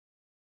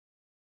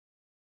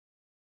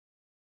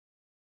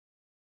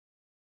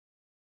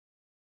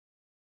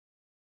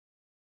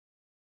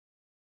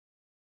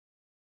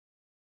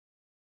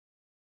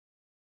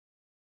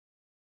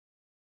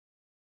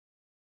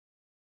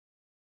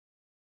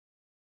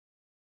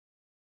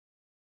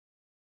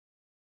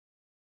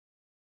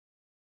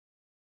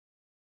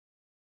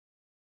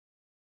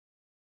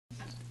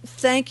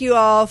Thank you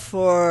all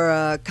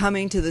for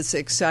coming to this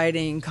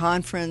exciting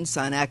conference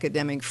on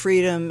academic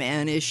freedom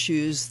and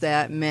issues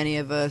that many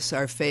of us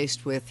are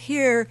faced with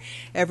here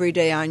every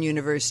day on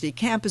university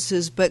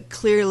campuses, but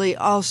clearly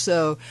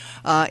also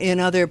in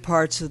other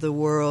parts of the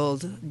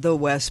world, the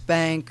West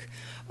Bank,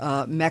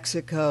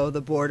 Mexico,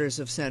 the borders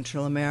of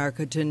Central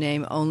America, to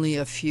name only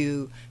a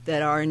few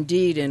that are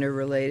indeed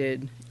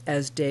interrelated,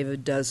 as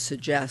David does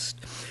suggest.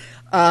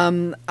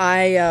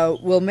 I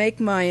will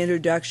make my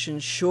introduction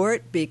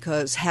short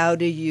because how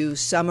do you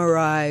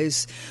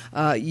summarize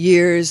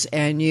years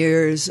and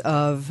years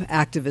of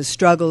activist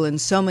struggle in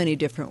so many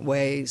different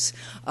ways,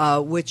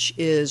 which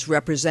is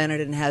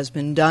represented and has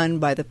been done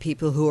by the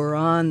people who are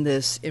on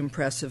this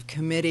impressive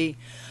committee.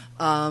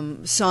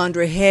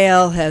 Sondra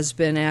Hale has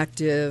been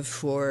active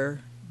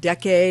for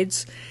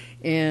decades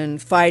in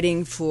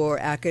fighting for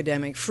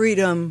academic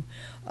freedom,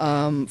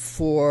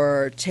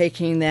 for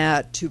taking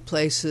that to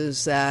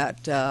places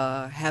that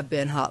have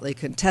been hotly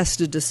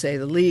contested, to say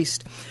the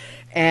least,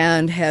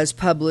 and has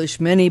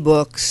published many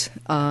books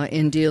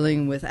in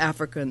dealing with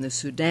Africa and the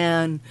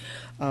Sudan,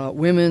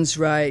 women's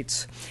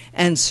rights,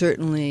 and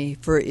certainly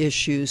for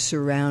issues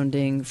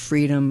surrounding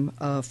freedom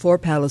for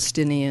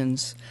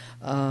Palestinians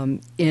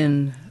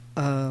in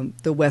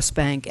the West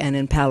Bank and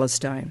in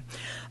Palestine.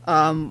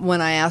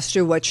 When I asked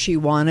her what she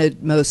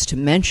wanted most to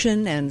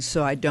mention, and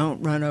so I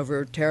don't run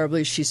over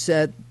terribly, she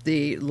said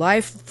the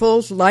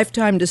full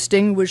lifetime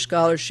distinguished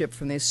scholarship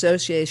from the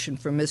Association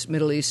for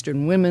Middle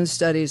Eastern Women's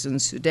Studies and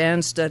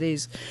Sudan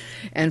Studies,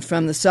 and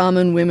from the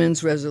Salman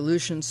Women's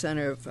Resolution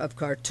Center of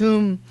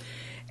Khartoum,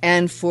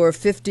 and for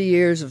 50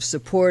 years of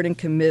support and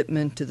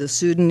commitment to the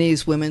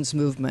Sudanese women's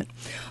movement.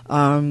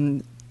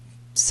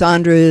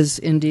 Sondra is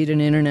indeed an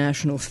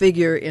international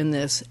figure in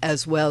this,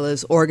 as well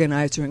as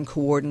organizer and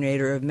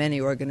coordinator of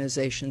many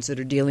organizations that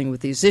are dealing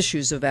with these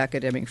issues of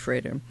academic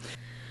freedom.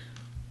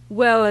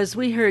 Well, as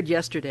we heard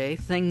yesterday,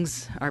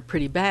 things are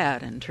pretty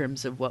bad in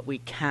terms of what we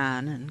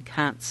can and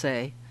can't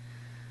say.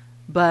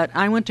 But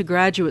I went to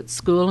graduate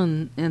school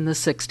in the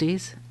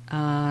 60s,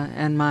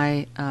 and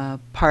my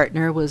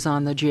partner was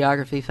on the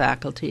geography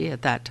faculty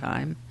at that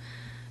time,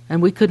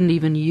 and we couldn't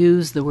even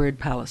use the word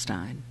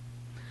Palestine.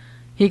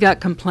 He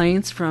got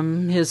complaints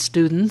from his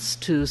students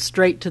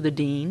straight to the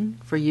dean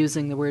for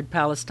using the word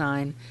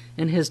Palestine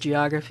in his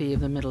geography of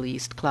the Middle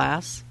East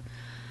class.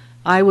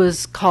 I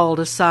was called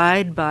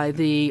aside by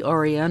the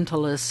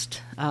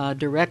Orientalist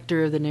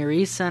director of the Near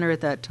East Center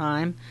at that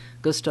time,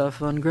 Gustav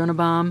von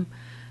Grunebaum,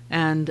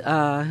 and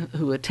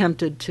who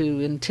attempted to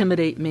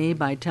intimidate me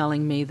by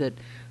telling me that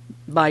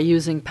by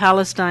using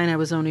Palestine I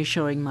was only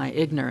showing my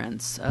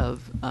ignorance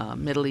of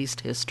Middle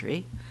East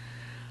history.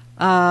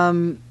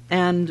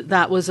 And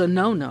that was a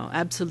no-no,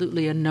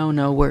 absolutely a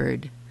no-no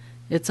word.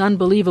 It's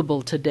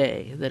unbelievable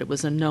today that it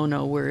was a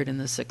no-no word in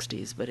the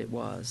 60s, but it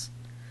was.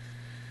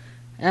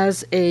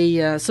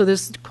 So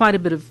there's quite a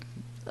bit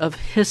of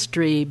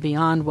history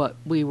beyond what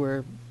we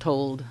were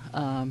told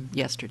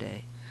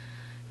yesterday.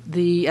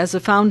 As a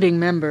founding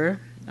member,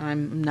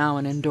 I'm now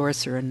an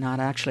endorser and not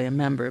actually a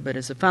member, but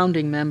as a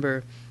founding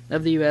member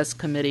of the U.S.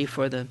 Committee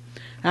for the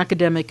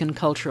Academic and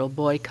Cultural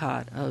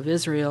Boycott of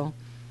Israel,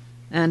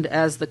 and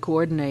as the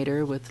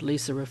coordinator with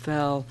Lisa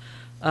Raffel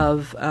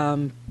of,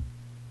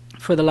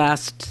 for the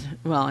last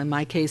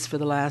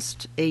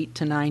 8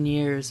 to 9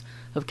 years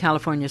of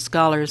California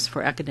Scholars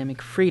for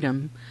Academic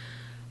Freedom,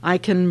 I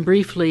can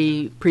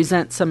briefly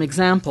present some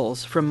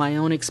examples from my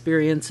own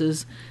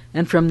experiences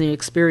and from the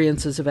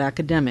experiences of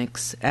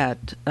academics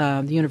at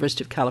the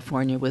University of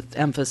California, with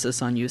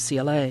emphasis on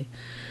UCLA,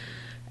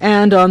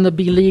 and on the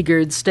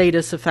beleaguered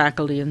status of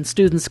faculty and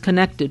students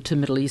connected to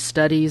Middle East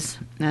studies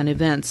and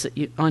events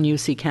on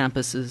UC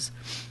campuses,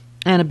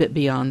 and a bit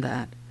beyond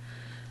that.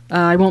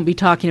 I won't be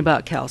talking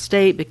about Cal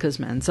State because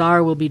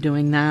Manzar will be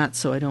doing that,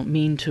 so I don't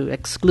mean to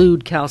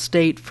exclude Cal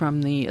State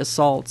from the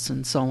assaults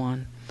and so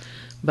on,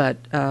 but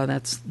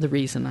that's the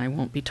reason I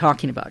won't be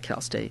talking about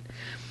Cal State.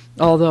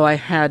 Although I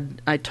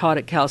taught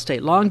at Cal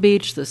State Long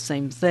Beach, the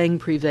same thing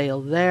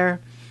prevailed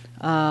there.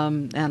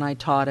 And I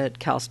taught at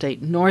Cal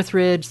State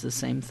Northridge. The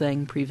same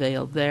thing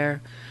prevailed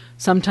there.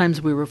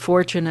 Sometimes we were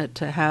fortunate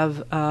to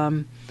have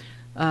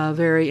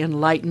very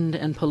enlightened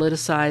and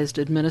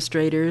politicized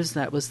administrators.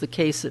 That was the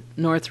case at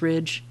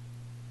Northridge,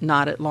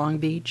 not at Long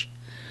Beach.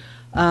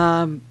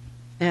 And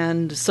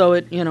so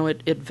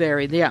it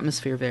varied. The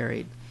atmosphere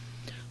varied.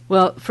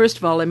 Well, first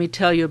of all, let me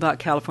tell you about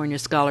California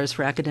Scholars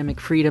for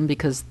Academic Freedom,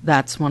 because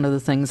that's one of the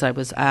things I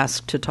was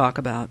asked to talk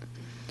about.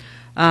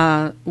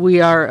 We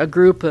are a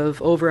group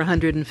of over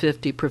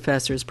 150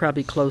 professors,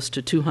 probably close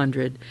to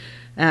 200,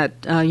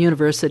 at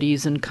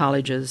universities and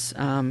colleges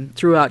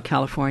throughout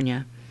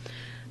California.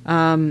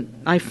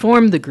 I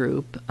formed the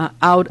group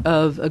out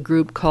of a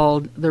group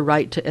called the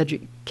Right to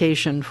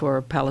Education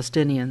for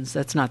Palestinians.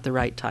 That's not the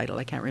right title.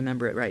 I can't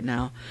remember it right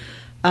now.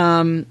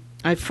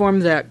 I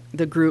formed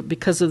the group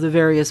because of the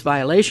various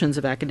violations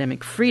of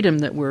academic freedom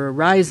that were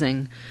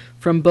arising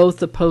from both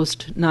the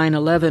post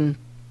 9/11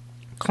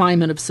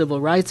 climate of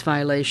civil rights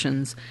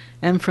violations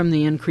and from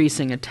the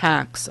increasing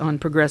attacks on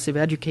progressive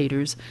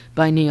educators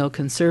by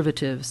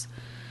neoconservatives.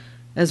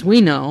 As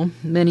we know,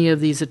 many of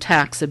these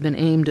attacks have been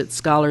aimed at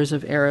scholars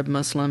of Arab,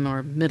 Muslim,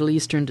 or Middle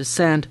Eastern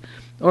descent,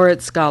 or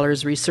at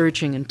scholars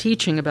researching and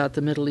teaching about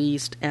the Middle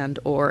East and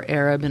or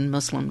Arab and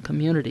Muslim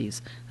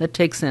communities. That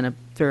takes in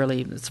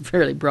it's a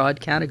fairly broad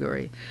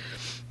category.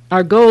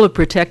 Our goal of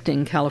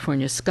protecting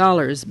California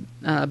scholars,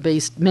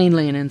 based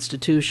mainly in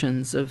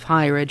institutions of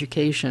higher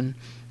education,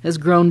 has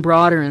grown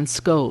broader in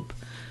scope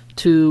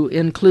to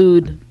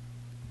include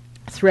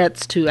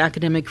threats to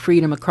academic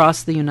freedom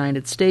across the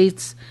United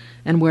States,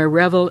 and where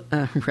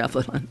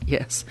relevant,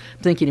 yes,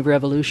 thinking of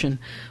revolution,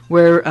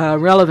 where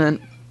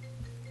relevant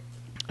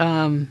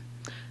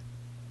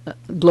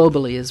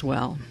globally as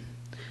well.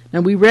 Now,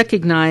 we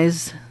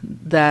recognize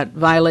that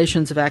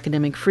violations of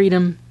academic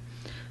freedom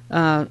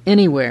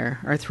anywhere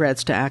are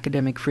threats to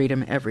academic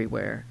freedom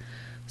everywhere.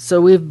 So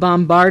we've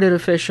bombarded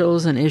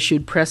officials and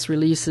issued press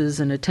releases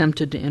and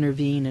attempted to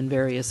intervene in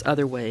various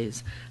other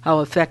ways.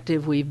 How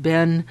effective we've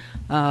been,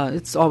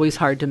 it's always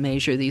hard to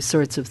measure these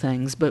sorts of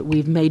things, but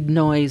we've made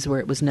noise where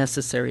it was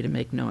necessary to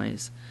make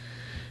noise.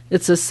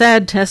 It's a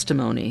sad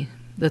testimony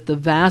that the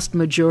vast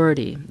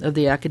majority of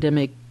the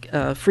academic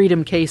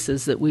freedom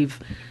cases that we've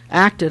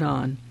acted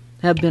on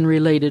have been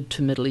related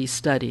to Middle East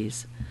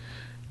studies.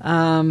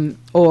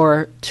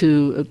 Or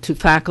to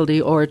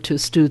faculty or to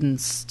student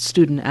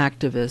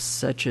activists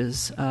such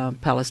as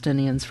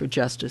Palestinians for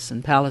Justice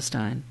in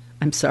Palestine.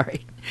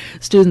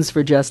 Students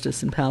for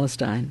Justice in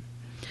Palestine,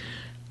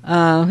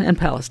 and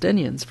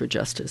Palestinians for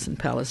Justice in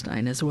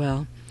Palestine as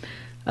well.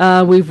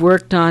 We've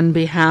worked on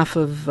behalf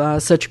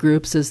of such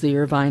groups as the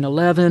Irvine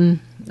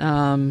 11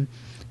 and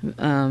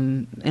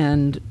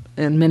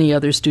many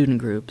other student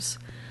groups.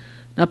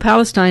 Now,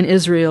 Palestine,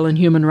 Israel, and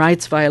human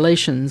rights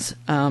violations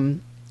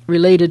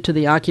related to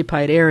the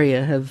occupied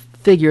area have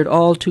figured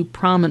all too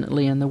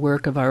prominently in the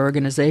work of our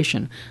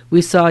organization.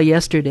 We saw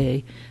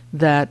yesterday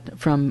that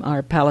from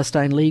our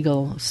Palestine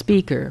legal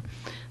speaker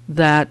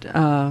that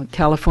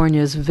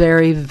California is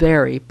very,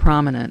 very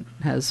prominent,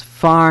 has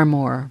far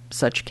more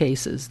such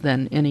cases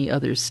than any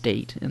other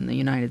state in the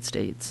United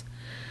States.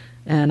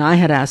 And I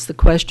had asked the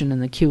question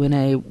in the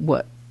Q&A,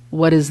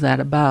 what is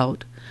that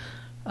about?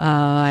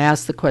 I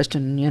asked the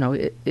question,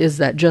 is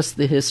that just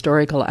the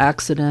historical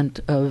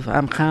accident of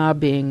Amcha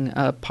being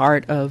a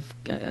part of,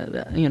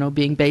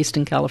 being based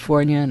in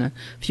California and a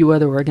few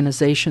other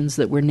organizations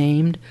that were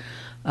named?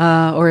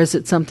 Or is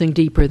it something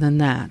deeper than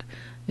that?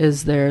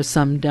 Is there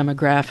some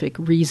demographic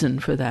reason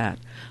for that?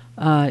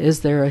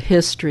 Is there a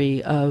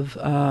history of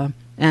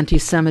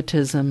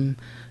anti-Semitism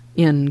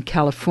in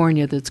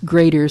California that's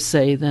greater,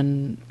 say,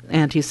 than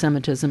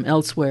anti-Semitism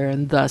elsewhere,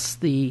 and thus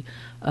the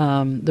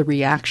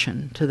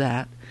reaction to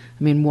that?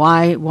 I mean,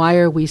 why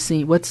are we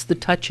seeing? What's the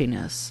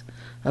touchiness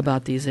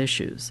about these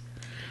issues?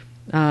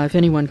 If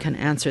anyone can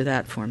answer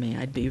that for me,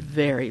 I'd be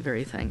very,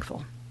 very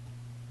thankful.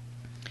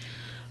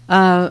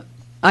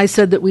 I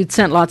said that we'd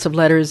sent lots of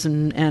letters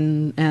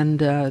and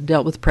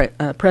dealt with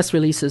press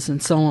releases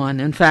and so on.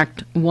 In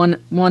fact,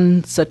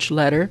 one such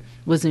letter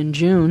was in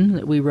June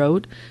that we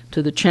wrote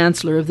to the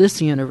chancellor of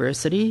this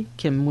university,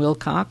 Kim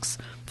Wilcox,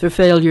 for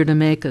failure to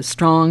make a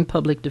strong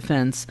public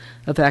defense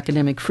of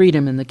academic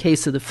freedom in the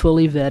case of the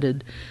fully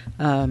vetted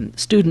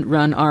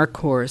student-run R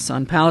course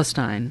on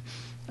Palestine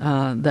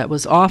that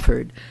was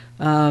offered.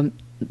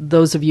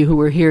 Those of you who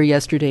were here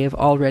yesterday have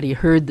already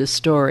heard the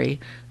story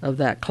of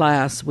that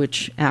class,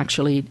 which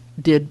actually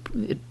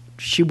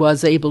she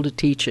was able to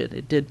teach it.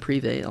 It did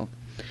prevail.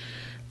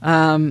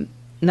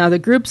 Now, the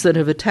groups that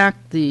have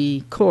attacked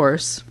the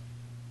course,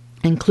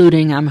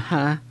 including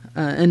Amha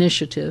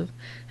Initiative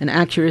and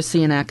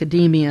Accuracy in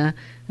Academia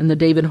and the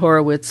David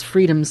Horowitz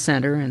Freedom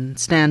Center and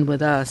Stand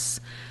With Us,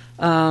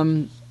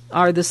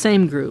 are the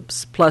same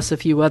groups, plus a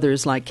few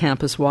others like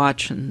Campus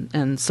Watch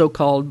and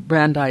so-called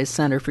Brandeis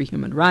Center for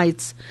Human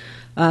Rights,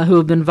 who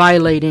have been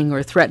violating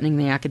or threatening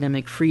the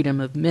academic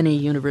freedom of many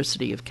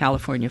University of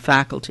California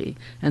faculty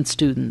and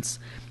students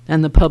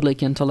and the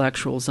public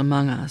intellectuals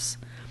among us.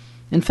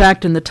 In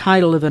fact, in the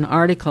title of an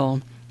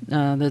article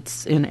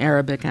that's in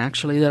Arabic,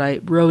 actually, that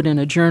I wrote in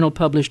a journal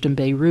published in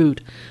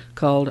Beirut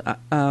called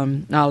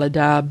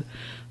Al-Adab,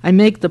 I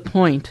make the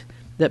point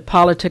that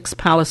politics,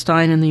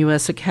 Palestine, and the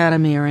U.S.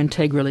 Academy are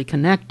integrally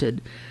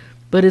connected,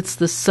 but it's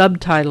the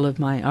subtitle of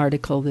my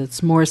article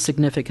that's more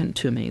significant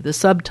to me. The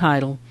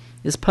subtitle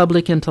is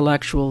Public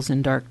Intellectuals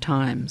in Dark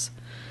Times.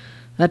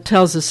 That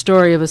tells a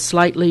story of a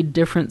slightly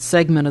different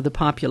segment of the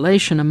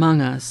population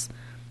among us,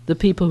 the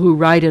people who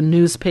write in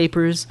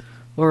newspapers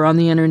or on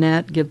the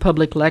Internet, give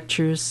public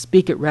lectures,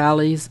 speak at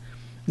rallies,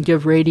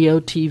 give radio,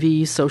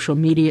 TV, social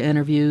media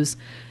interviews,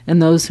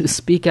 and those who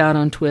speak out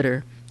on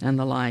Twitter and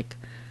the like.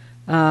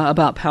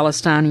 About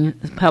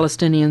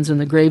Palestinians and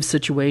the grave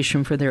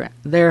situation for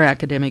their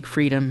academic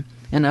freedom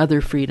and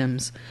other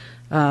freedoms,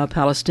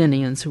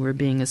 Palestinians who are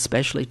being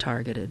especially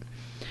targeted.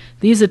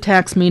 These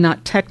attacks may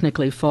not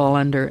technically fall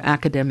under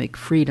academic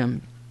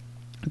freedom,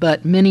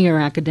 but many are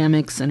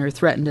academics and are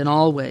threatened in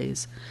all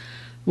ways.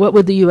 What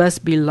would the U.S.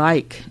 be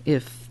like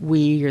if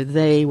we or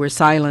they were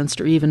silenced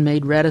or even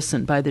made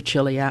reticent by the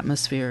chilly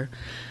atmosphere?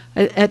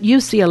 At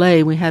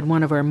UCLA, we had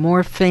one of our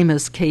more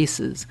famous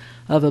cases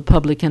of a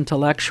public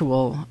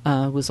intellectual,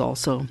 was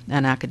also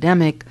an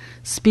academic,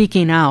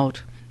 speaking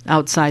out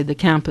outside the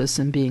campus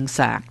and being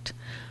sacked.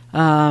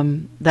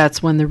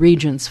 That's when the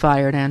Regents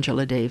fired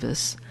Angela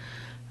Davis.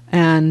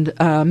 And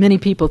many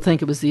people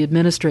think it was the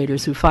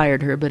administrators who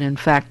fired her, but in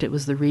fact it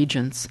was the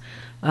Regents.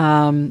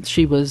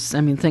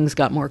 Things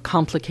got more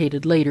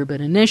complicated later, but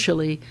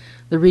initially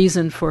the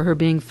reason for her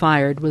being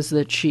fired was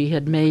that she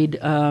had made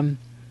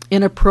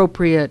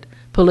inappropriate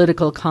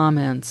political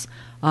comments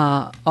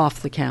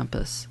off the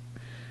campus.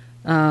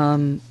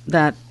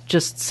 That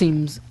just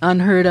seems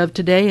unheard of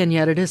today, and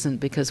yet it isn't,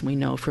 because we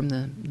know from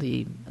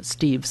the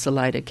Steve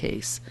Salaita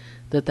case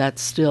that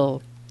that's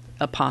still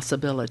a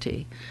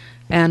possibility.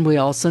 And we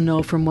also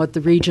know from what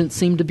the Regents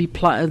seem to be,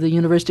 the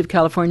University of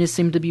California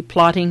seem to be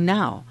plotting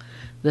now,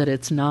 that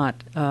it's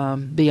not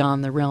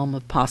beyond the realm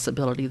of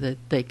possibility that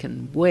they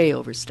can way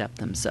overstep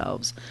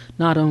themselves,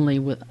 not only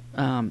with,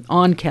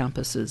 on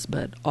campuses,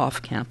 but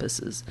off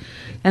campuses.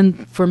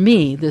 And for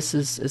me, this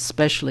is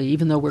especially,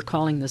 even though we're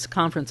calling this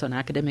conference on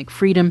academic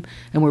freedom,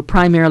 and we're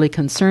primarily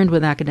concerned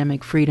with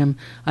academic freedom,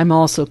 I'm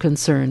also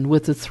concerned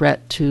with the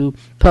threat to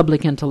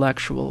public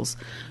intellectuals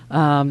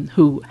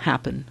who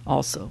happen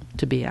also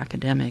to be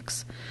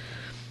academics.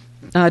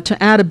 To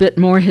add a bit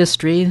more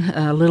history,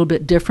 a little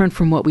bit different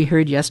from what we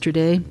heard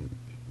yesterday,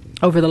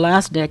 over the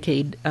last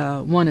decade,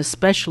 one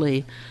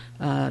especially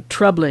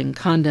troubling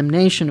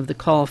condemnation of the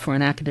call for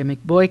an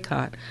academic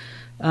boycott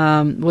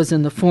was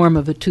in the form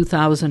of a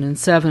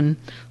 2007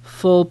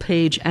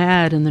 full-page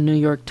ad in the New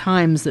York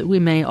Times that we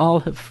may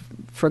all have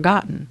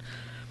forgotten.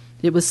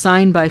 It was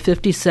signed by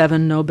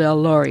 57 Nobel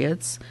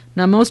laureates.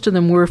 Now, most of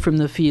them were from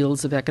the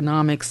fields of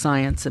economics,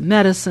 science, and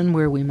medicine,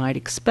 where we might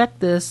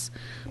expect this,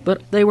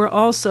 but they were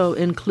also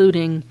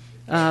including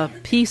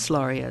peace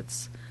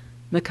laureates,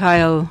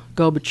 Mikhail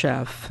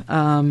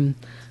Gorbachev,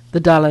 the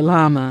Dalai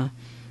Lama,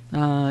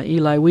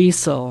 Elie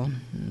Wiesel,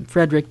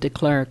 Frederick de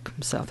Klerk,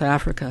 South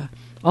Africa,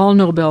 all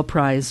Nobel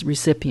Prize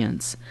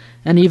recipients,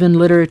 and even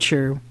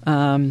literature,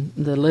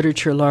 the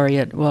literature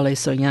laureate Wole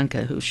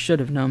Soyinka, who should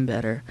have known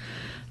better.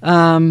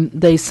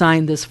 They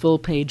signed this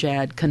full-page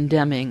ad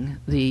condemning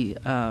the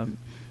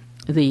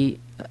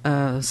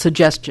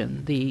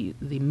suggestion,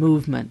 the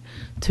movement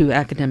to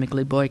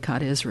academically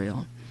boycott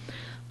Israel.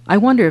 I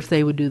wonder if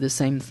they would do the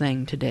same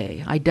thing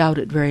today. I doubt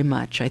it very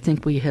much. I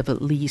think we have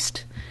at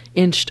least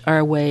inched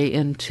our way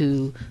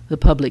into the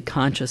public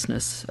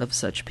consciousness of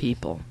such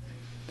people.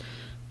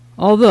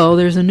 Although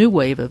there's a new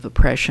wave of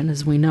oppression,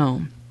 as we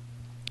know.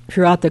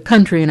 Throughout the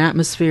country, an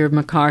atmosphere of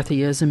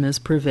McCarthyism is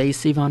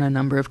pervasive on a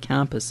number of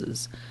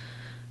campuses.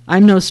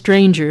 I'm no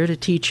stranger to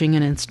teaching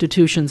in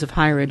institutions of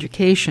higher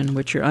education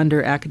which are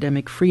under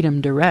academic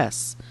freedom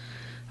duress.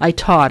 I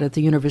taught at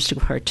the University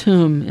of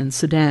Khartoum in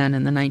Sudan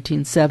in the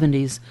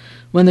 1970s,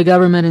 when the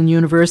government and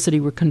university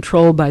were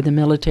controlled by the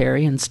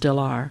military and still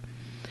are.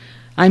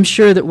 I'm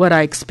sure that what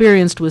I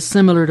experienced was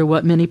similar to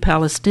what many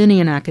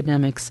Palestinian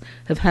academics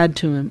have had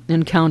to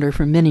encounter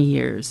for many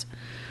years.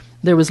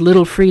 There was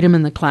little freedom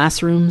in the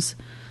classrooms.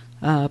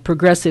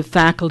 Progressive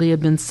faculty had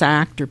been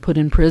sacked or put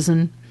in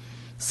prison.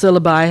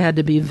 Syllabi had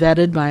to be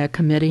vetted by a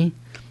committee.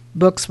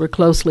 Books were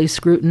closely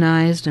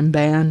scrutinized and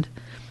banned,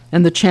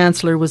 and the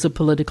chancellor was a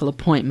political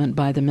appointment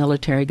by the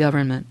military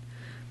government.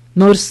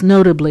 Most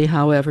notably,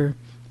 however,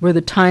 were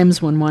the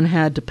times when one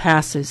had to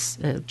pass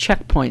a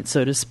checkpoint,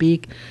 so to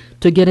speak,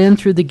 to get in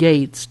through the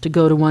gates, to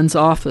go to one's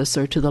office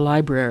or to the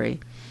library.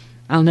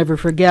 I'll never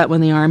forget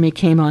when the Army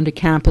came onto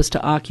campus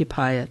to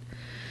occupy it,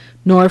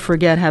 nor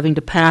forget having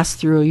to pass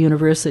through a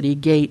university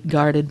gate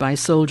guarded by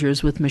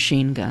soldiers with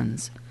machine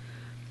guns.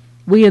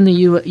 We in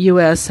the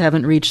U.S.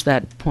 haven't reached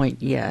that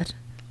point yet,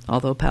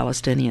 although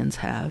Palestinians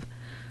have.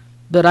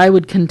 But I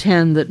would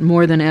contend that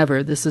more than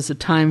ever, this is a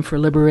time for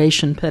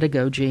liberation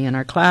pedagogy in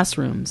our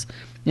classrooms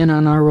and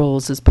on our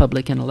roles as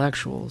public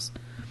intellectuals.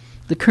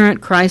 The current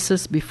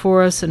crisis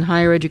before us in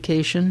higher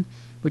education,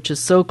 which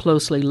is so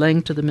closely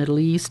linked to the Middle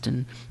East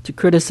and to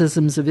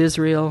criticisms of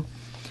Israel,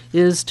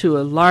 is to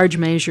a large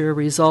measure a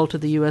result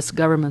of the U.S.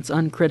 government's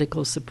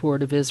uncritical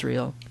support of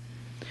Israel.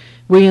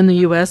 We in the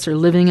U.S. are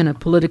living in a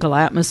political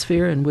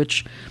atmosphere in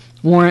which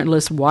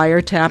warrantless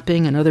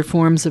wiretapping and other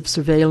forms of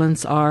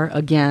surveillance are,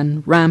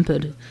 again,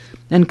 rampant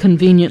and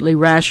conveniently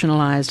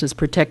rationalized as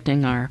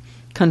protecting our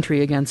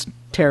country against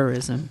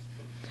terrorism.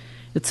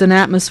 It's an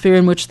atmosphere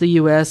in which the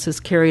U.S.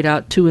 has carried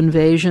out 2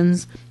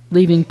 invasions,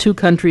 leaving 2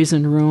 countries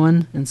in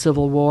ruin and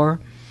civil war.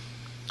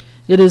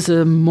 It is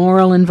a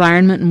moral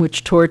environment in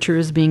which torture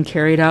is being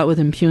carried out with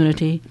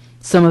impunity,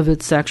 some of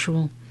it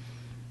sexual,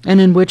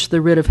 and in which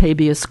the writ of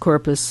habeas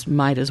corpus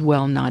might as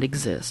well not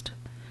exist.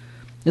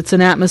 It's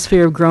an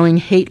atmosphere of growing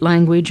hate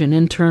language and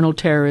internal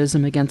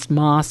terrorism against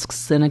mosques,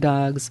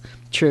 synagogues,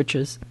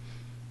 churches.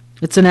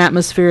 It's an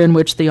atmosphere in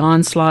which the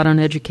onslaught on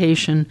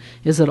education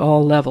is at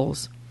all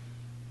levels.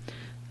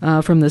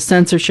 From the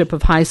censorship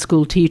of high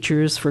school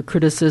teachers for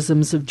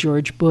criticisms of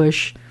George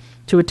Bush,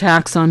 to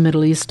attacks on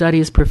Middle East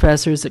Studies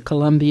professors at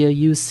Columbia,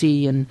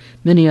 UC, and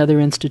many other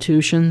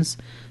institutions,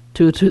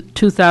 to a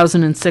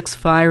 2006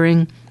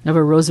 firing of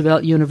a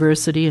Roosevelt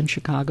University in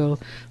Chicago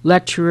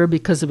lecturer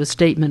because of a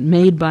statement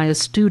made by a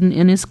student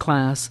in his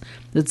class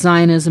that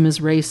Zionism is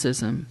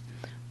racism.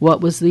 What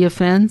was the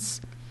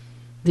offense?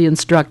 The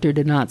instructor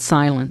did not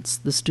silence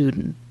the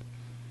student.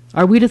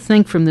 Are we to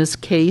think from this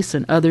case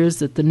and others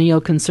that the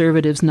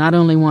neoconservatives not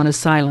only want to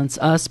silence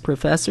us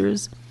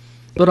professors,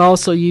 but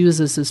also use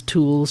us as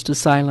tools to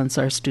silence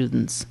our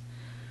students?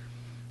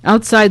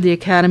 Outside the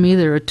academy,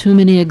 there are too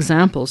many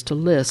examples to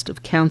list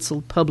of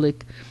canceled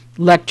public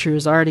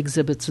lectures, art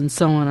exhibits, and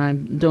so on. I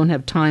don't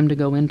have time to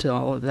go into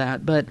all of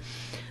that, but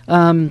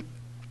the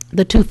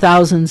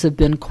 2000s have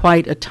been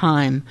quite a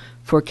time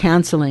for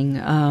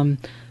canceling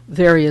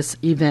various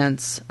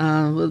events.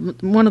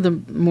 One of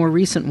the more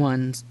recent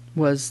ones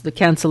was the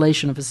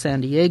cancellation of a San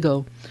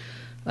Diego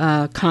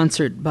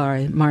concert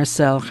by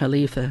Marcel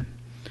Khalifa.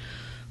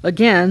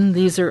 Again,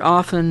 these are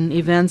often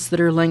events that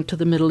are linked to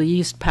the Middle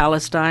East,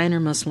 Palestine, or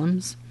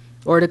Muslims,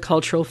 or to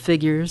cultural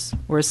figures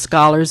or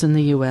scholars in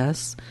the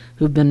U.S.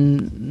 who've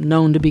been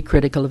known to be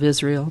critical of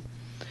Israel.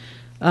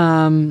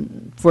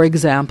 For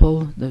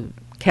example, the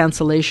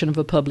cancellation of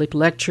a public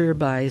lecture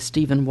by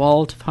Stephen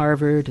Walt of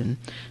Harvard and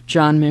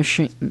John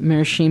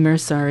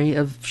Mearsheimer,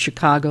 of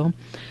Chicago,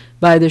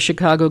 by the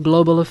Chicago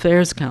Global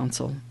Affairs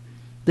Council.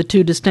 The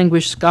two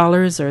distinguished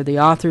scholars are the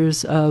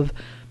authors of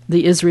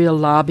The Israel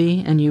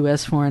Lobby and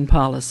U.S. Foreign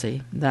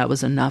Policy. That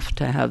was enough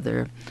to have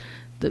the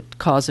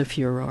cause of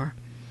furor.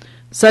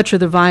 Such are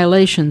the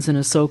violations in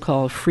a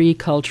so-called free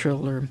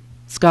cultural or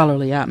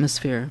scholarly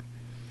atmosphere.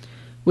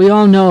 We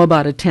all know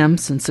about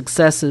attempts and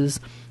successes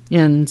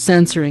in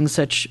censoring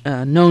such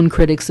known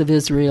critics of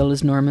Israel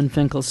as Norman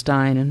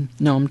Finkelstein and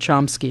Noam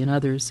Chomsky and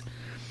others.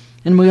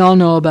 And we all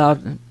know about,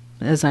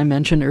 as I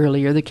mentioned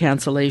earlier, the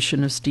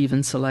cancellation of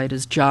Stephen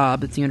Salaita's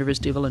job at the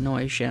University of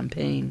Illinois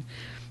Champaign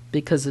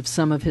because of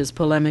some of his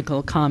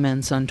polemical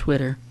comments on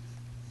Twitter.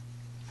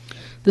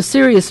 The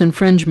serious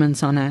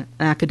infringements on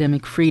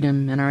academic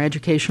freedom in our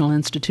educational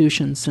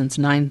institutions since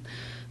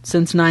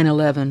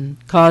 9/11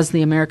 caused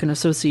the American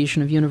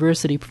Association of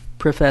University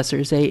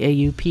Professors,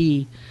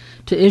 AAUP,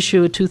 to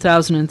issue a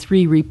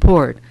 2003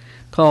 report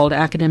called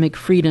Academic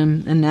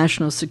Freedom and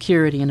National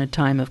Security in a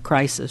Time of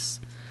Crisis.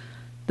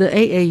 The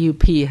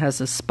AAUP has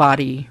a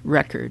spotty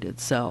record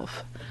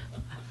itself.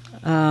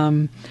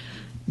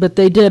 But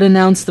they did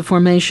announce the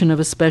formation of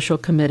a special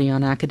committee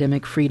on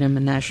academic freedom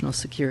and national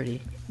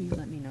security. You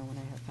let me know when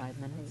I have 5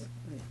 minutes.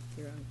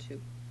 You're on 2.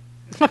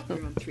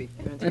 You're on 3.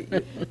 You're on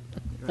 3.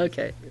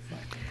 Okay.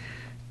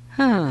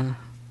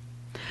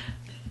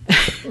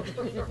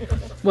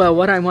 Well,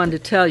 what I wanted to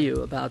tell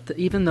you about,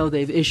 even though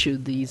they've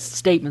issued these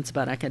statements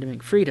about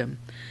academic freedom,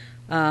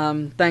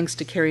 thanks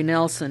to Carrie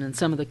Nelson and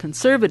some of the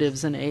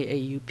conservatives in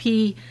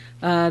AAUP,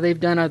 they've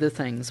done other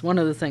things. One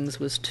of the things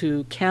was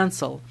to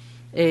cancel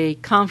a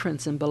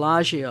conference in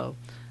Bellagio,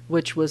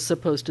 which was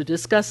supposed to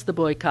discuss the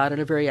boycott in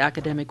a very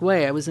academic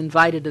way. I was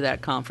invited to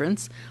that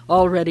conference,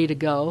 all ready to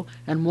go,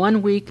 and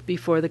 1 week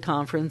before the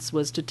conference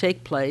was to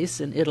take place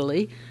in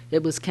Italy,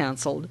 it was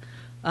canceled.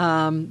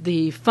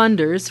 The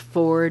funders,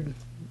 Ford,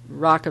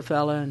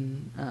 Rockefeller,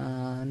 and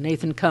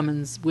Nathan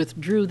Cummins,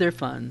 withdrew their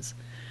funds,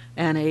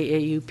 and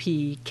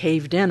AAUP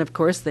caved in. Of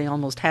course, they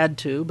almost had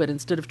to, but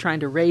instead of trying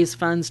to raise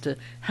funds to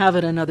have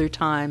it another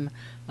time,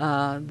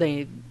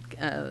 they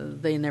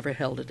never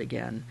held it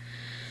again.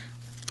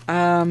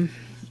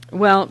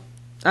 Well,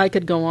 I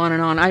could go on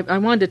and on. I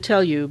wanted to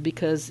tell you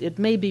because it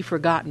may be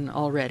forgotten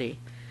already,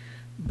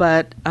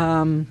 but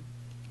I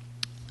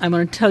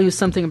want to tell you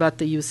something about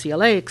the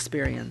UCLA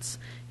experience.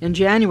 In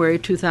January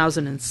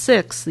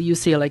 2006, the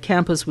UCLA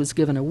campus was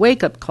given a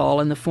wake-up call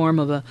in the form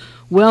of a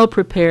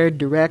well-prepared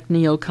direct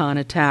neocon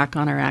attack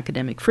on our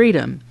academic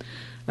freedom.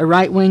 A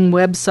right-wing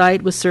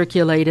website was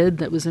circulated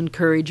that was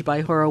encouraged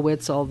by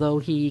Horowitz, although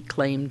he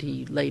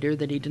claimed later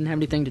that he didn't have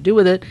anything to do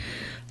with it.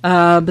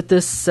 But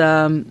this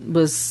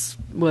website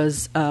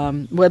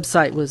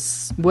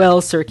was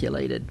well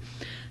circulated.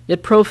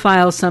 It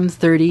profiled some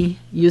 30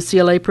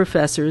 UCLA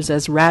professors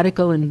as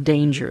radical and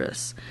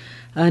dangerous.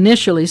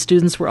 Initially,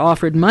 students were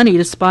offered money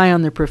to spy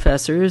on their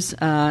professors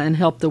and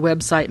help the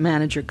website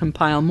manager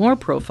compile more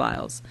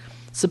profiles.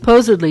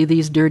 Supposedly,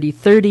 these dirty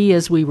 30,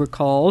 as we were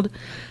called,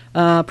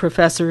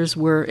 professors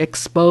were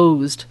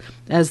exposed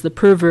as the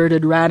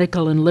perverted,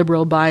 radical, and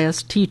liberal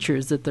biased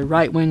teachers that the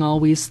right wing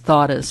always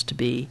thought us to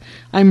be.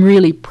 I'm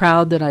really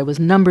proud that I was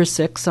number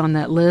 6 on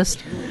that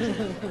list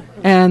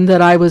and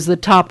that I was the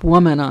top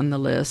woman on the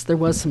list. There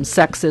was some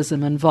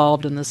sexism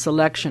involved in the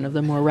selection of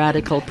the more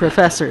radical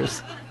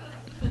professors.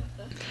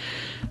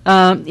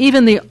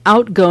 Even the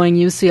outgoing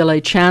UCLA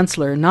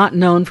chancellor, not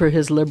known for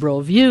his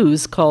liberal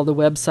views, called the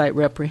website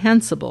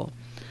reprehensible.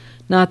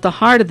 Now, at the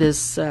heart of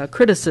this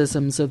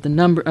criticisms of a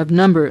number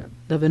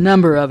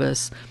of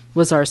us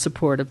was our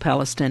support of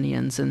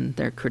Palestinians and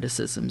their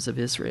criticisms of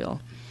Israel.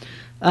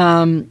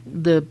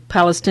 The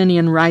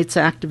Palestinian rights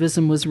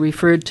activism was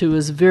referred to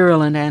as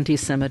virulent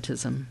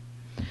anti-Semitism.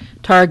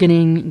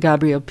 targeting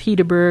Gabriel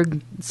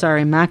Peterberg,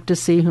 Sari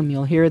Makdisi, whom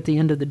you'll hear at the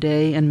end of the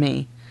day, and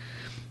me.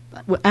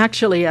 Well,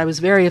 actually, I was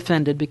very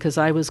offended because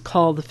I was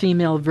called the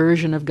female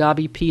version of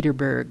Gabi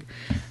Peterberg.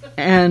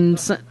 And,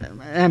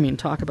 I mean,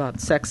 talk about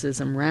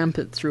sexism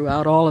rampant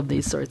throughout all of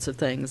these sorts of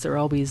things. There are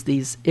always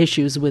these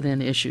issues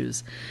within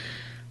issues.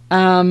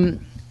 I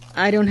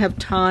don't have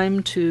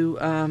time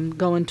to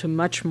go into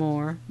much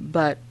more,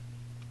 but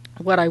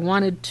what I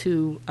wanted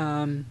to,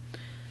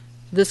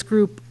 this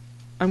group,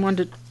 I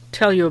wanted to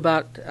tell you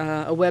about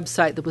a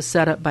website that was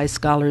set up by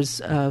Scholars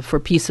for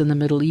Peace in the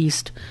Middle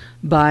East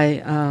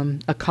by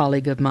a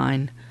colleague of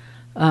mine.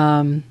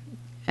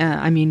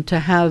 I mean,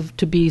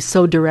 to be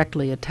so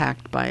directly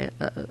attacked by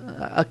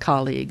a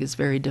colleague is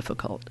very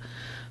difficult.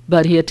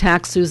 But he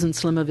attacked Susan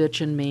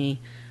Slimovich and me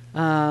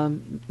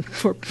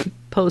for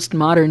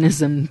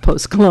postmodernism,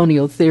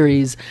 post-colonial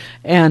theories,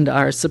 and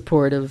our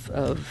support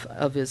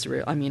of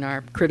Israel. I mean,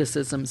 our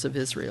criticisms of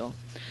Israel.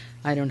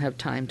 I don't have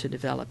time to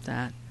develop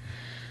that.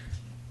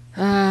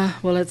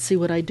 Well, let's see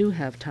what I do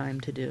have time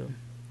to do.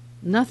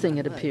 Nothing,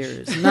 it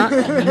appears.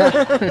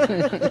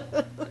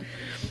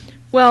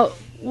 Well,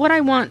 what I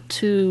want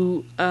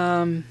to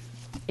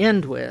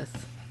end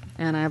with,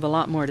 and I have a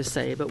lot more to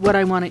say, but what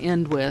I want to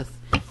end with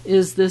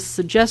is this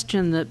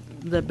suggestion that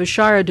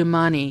Bashara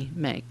Dumani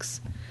makes,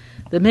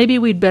 that maybe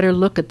we'd better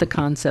look at the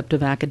concept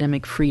of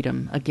academic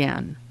freedom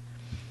again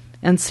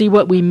and see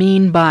what we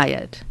mean by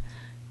it,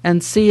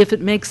 and see if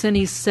it makes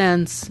any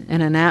sense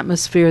in an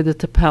atmosphere that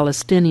the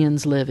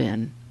Palestinians live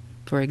in,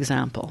 for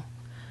example,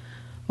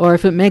 or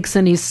if it makes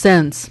any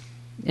sense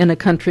in a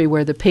country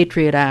where the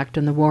Patriot Act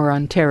and the war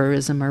on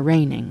terrorism are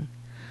reigning.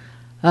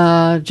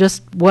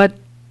 Just what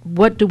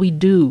do we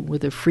do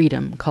with a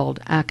freedom called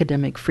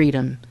academic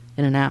freedom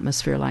in an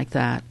atmosphere like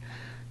that?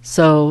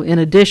 So in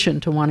addition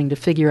to wanting to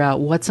figure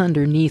out what's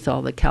underneath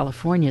all the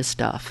California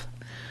stuff,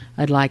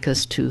 I'd like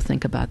us to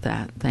think about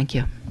that. Thank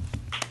you.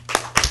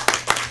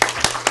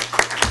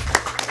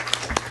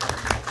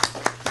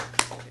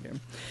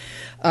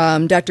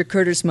 Dr.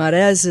 Curtis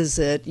Marez is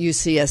at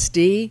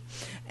UCSD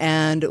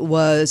and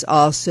was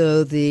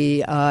also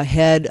the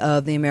head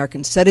of the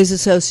American Studies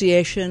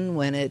Association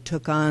when it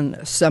took on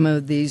some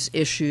of these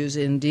issues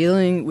in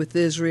dealing with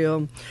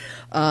Israel.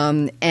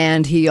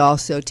 And he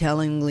also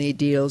tellingly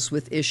deals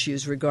with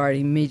issues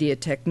regarding media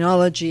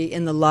technology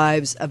in the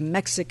lives of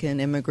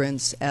Mexican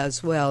immigrants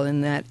as well,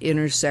 in that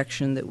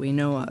intersection that we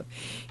know of.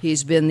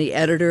 He's been the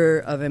editor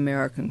of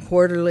American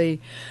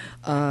Quarterly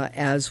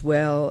as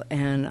well,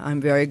 and I'm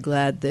very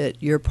glad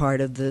that you're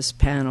part of this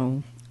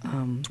panel.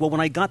 Well,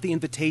 when I got the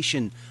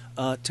invitation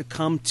to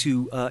come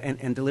to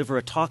and deliver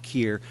a talk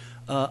here,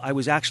 I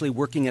was actually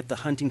working at the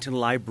Huntington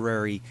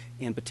Library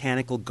and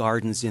Botanical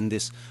Gardens in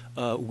this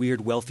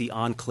weird, wealthy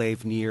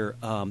enclave near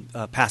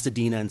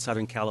Pasadena in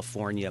Southern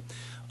California.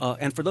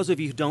 And for those of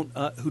you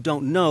who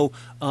don't know,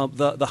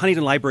 the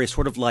Huntington Library is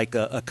sort of like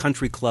a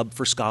country club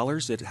for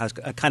scholars. It has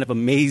a kind of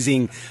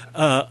amazing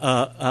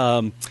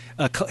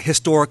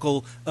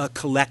historical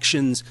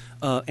collections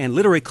and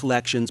literary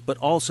collections, but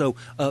also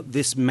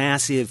this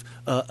massive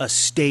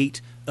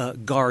estate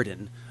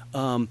garden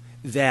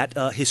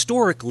that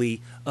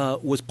historically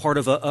was part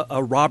of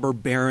a robber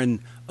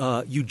baron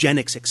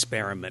eugenics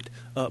experiment,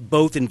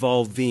 both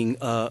involving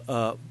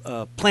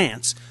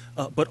plants,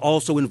 but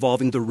also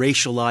involving the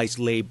racialized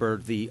labor,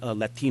 the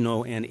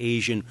Latino and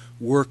Asian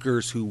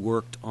workers who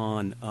worked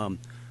in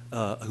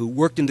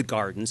the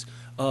gardens.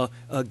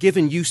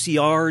 Given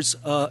UCR's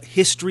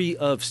history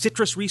of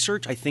citrus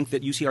research, I think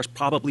that UCR is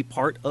probably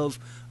part of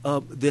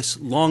this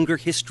longer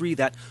history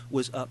that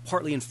was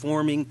partly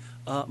informing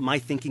my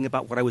thinking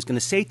about what I was going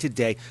to say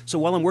today. So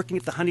while I'm working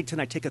at the Huntington,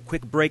 I take a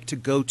quick break to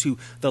go to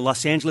the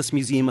Los Angeles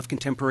Museum of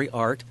Contemporary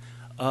Art,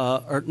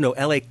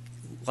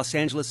 Los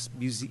Angeles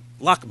Museum,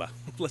 LACMA.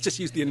 Let's just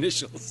use the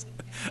initials.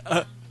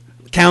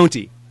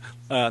 County.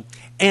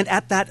 And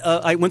at that,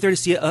 I went there to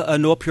see a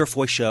Noah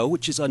Purefoy show,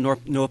 which is Noah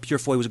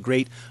Purefoy was a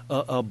great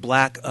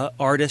black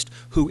artist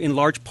who in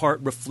large part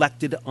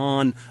reflected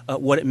on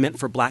what it meant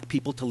for black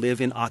people to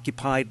live in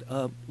occupied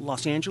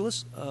Los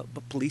Angeles,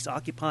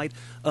 police-occupied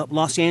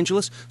Los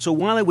Angeles. So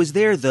while I was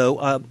there,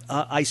 though,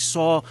 I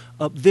saw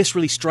this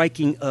really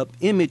striking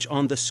image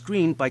on the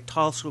screen by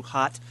Tal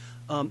Suhat.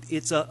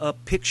 It's a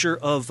picture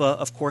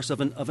of course,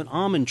 of an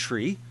almond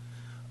tree.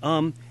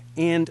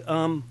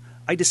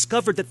 I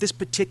discovered that this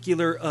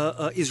particular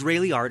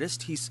Israeli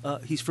artist, he's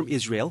from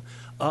Israel,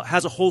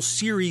 has a whole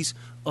series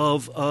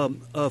of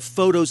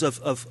photos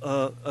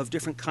of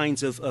different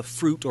kinds of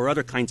fruit or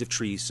other kinds of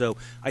trees. So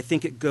I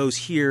think it goes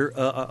here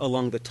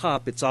along the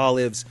top. It's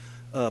olives,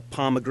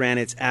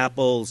 pomegranates,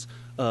 apples,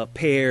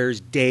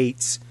 pears,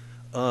 dates,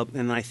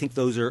 and I think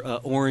those are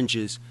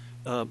oranges.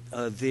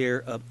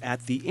 there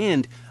at the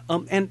end.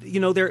 And you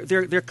know,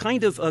 they're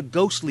kind of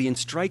ghostly and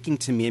striking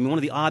to me. I mean, one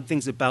of the odd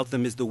things about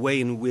them is the way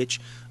in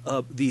which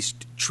these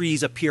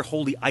trees appear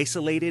wholly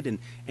isolated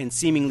and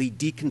seemingly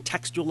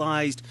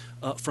decontextualized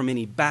from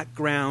any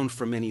background,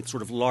 from any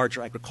sort of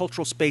larger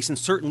agricultural space, and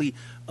certainly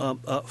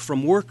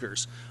from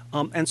workers.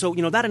 And so,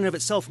 you know, that in and of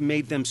itself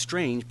made them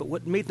strange. But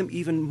what made them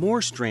even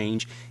more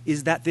strange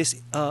is that this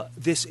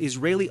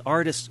Israeli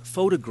artist's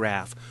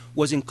photograph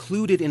was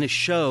included in a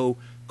show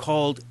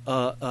called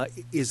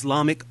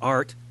Islamic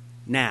Art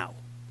Now,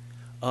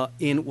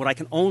 in what I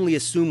can only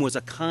assume was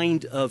a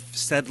kind of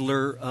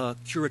settler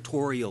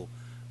curatorial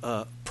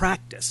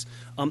practice.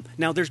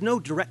 Now, there's no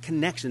direct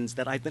connections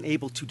that I've been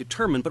able to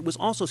determine, but it was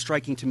also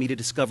striking to me to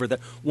discover that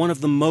one of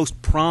the most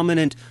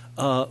prominent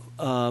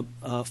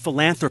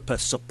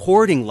philanthropists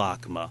supporting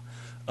LACMA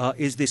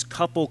is this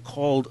couple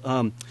called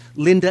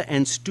Linda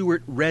and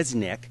Stuart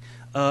Resnick,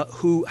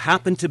 who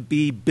happen to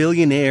be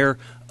billionaire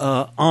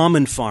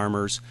almond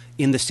farmers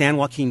in the San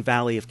Joaquin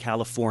Valley of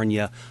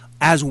California,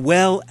 as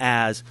well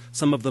as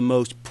some of the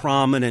most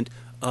prominent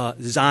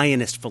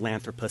Zionist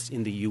philanthropists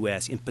in the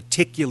U.S., in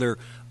particular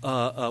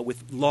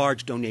with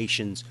large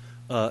donations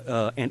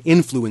and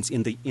influence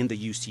in the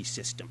UC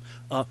system.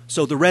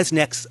 So the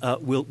Resnicks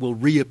will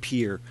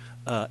reappear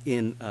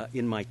in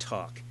my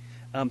talk.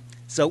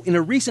 So in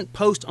a recent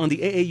post on the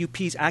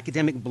AAUP's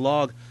academic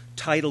blog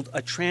titled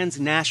 "A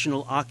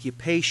Transnational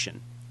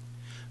Occupation,"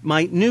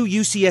 my new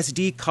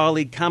UCSD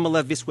colleague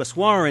Kamala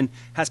Visweswaran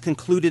has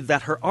concluded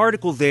that her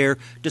article there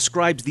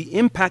describes the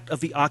impact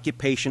of the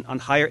occupation on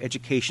higher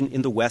education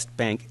in the West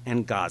Bank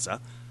and Gaza,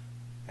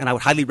 and I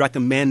would highly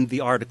recommend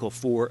the article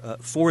for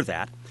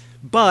that.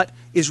 But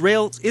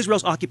Israel's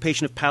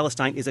occupation of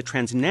Palestine is a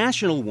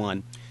transnational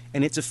one,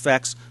 and its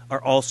effects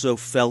are also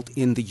felt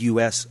in the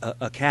U.S.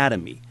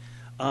 Academy.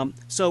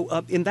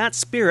 So in that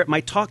spirit,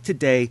 my talk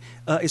today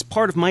is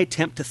part of my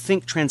attempt to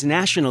think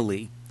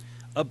transnationally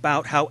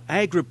about how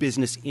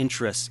agribusiness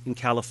interests in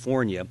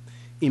California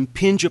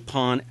impinge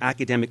upon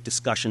academic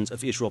discussions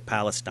of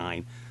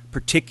Israel-Palestine,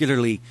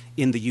 particularly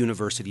in the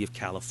University of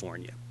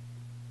California.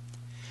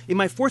 In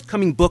my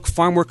forthcoming book,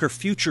 Farm Worker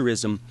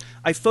Futurism,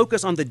 I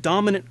focus on the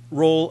dominant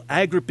role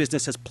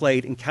agribusiness has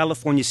played in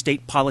California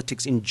state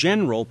politics in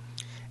general,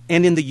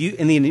 and in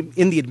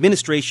the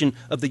administration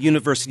of the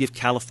University of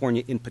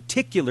California in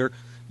particular,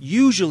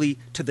 usually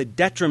to the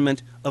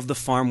detriment of the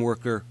farm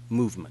worker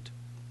movement.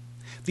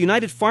 The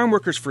United Farm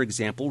Workers, for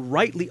example,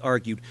 rightly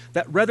argued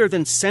that rather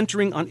than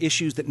centering on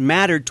issues that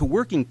mattered to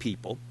working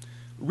people,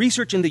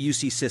 research in the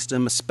UC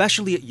system,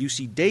 especially at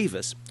UC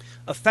Davis,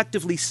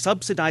 effectively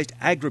subsidized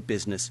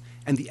agribusiness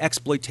and the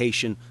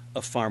exploitation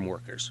of farm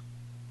workers.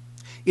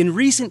 In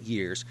recent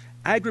years,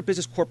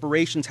 agribusiness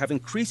corporations have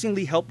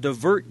increasingly helped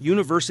divert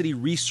university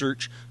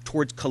research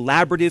towards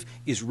collaborative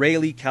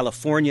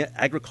Israeli-California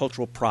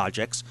agricultural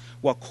projects,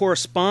 while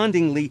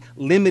correspondingly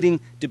limiting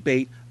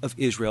debate of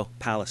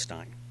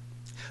Israel-Palestine.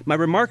 My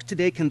remarks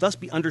today can thus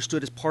be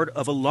understood as part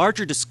of a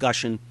larger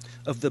discussion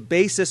of the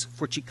basis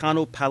for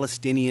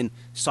Chicano-Palestinian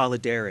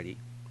solidarity.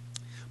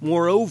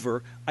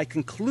 Moreover, I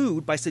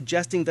conclude by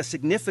suggesting the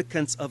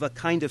significance of a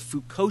kind of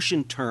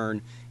Foucaultian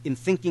turn in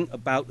thinking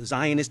about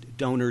Zionist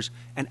donors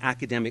and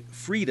academic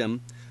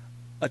freedom,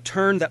 a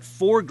turn that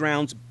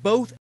foregrounds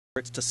both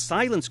efforts to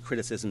silence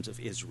criticisms of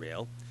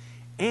Israel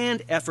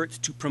and efforts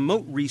to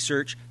promote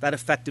research that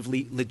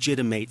effectively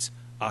legitimates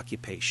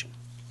occupation.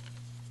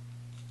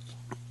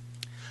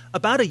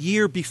 About a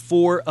year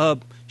before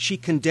she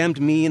condemned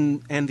me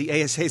and the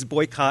ASA's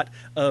boycott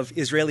of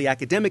Israeli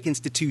academic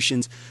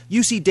institutions,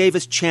 UC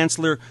Davis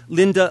Chancellor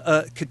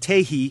Linda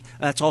Katehi,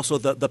 that's also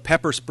the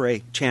pepper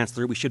spray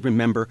chancellor, we should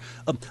remember,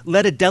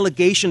 led a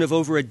delegation of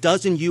over a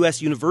dozen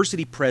U.S.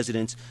 university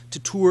presidents to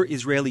tour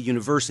Israeli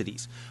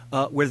universities,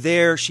 where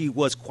there she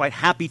was quite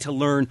happy to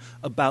learn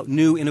about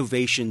new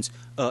innovations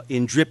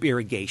in drip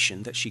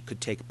irrigation that she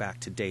could take back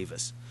to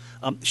Davis.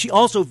 She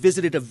also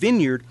visited a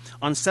vineyard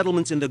on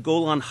settlements in the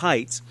Golan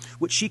Heights,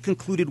 which she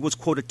concluded was,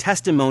 quote, a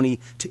testimony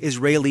to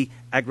Israeli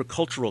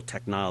agricultural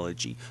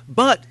technology.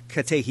 But,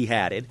 Katehi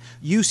added,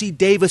 UC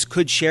Davis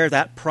could share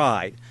that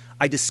pride.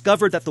 I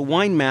discovered that the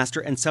wine master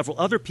and several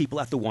other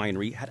people at the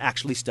winery had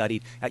actually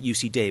studied at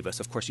UC Davis.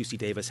 Of course, UC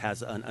Davis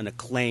has an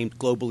acclaimed,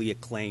 globally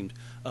acclaimed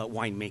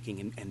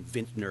winemaking and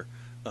vintner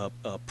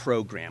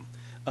program.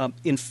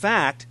 In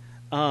fact,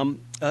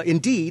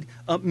 indeed,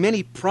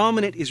 many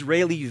prominent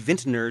Israeli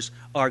vintners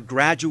are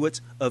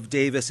graduates of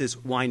Davis's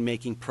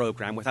winemaking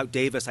program. Without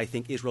Davis, I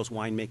think Israel's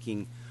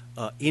winemaking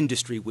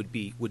industry would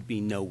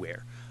be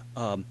nowhere.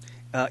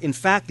 In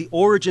fact, the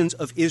origins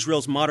of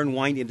Israel's modern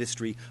wine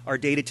industry are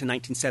dated to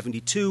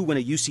 1972, when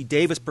a UC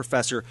Davis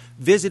professor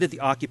visited the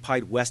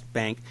occupied West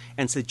Bank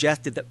and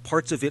suggested that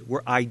parts of it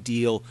were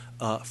ideal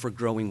for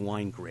growing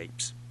wine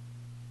grapes.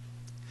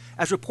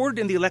 As reported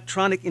in the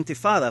Electronic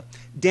Intifada,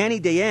 Danny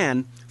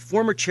Dayan,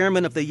 former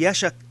chairman of the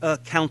Yesha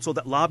Council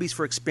that lobbies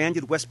for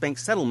expanded West Bank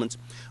settlements,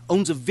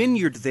 owns a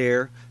vineyard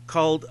there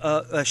called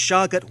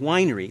Shagat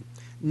Winery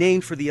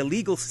named for the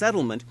illegal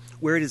settlement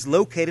where it is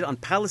located on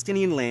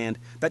Palestinian land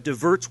that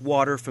diverts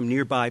water from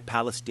nearby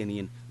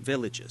Palestinian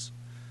villages.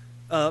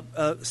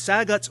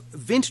 Sagat's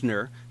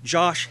vintner,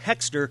 Josh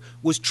Hexter,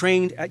 was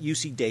trained at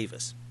UC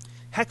Davis.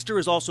 Hexter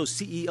is also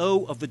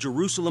CEO of the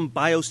Jerusalem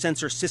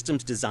Biosensor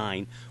Systems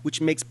Design,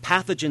 which makes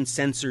pathogen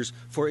sensors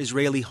for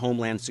Israeli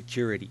homeland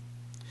security.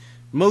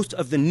 Most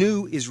of the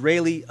new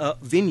Israeli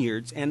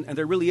vineyards, and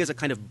there really is a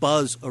kind of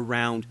buzz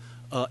around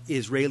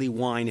Israeli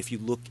wine if you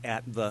look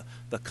at the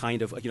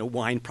kind of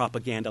wine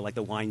propaganda like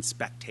the Wine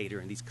Spectator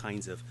and these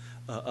kinds of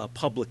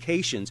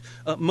publications.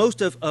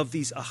 Most of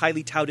these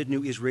highly touted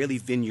new Israeli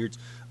vineyards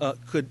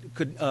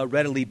could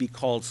readily be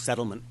called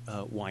settlement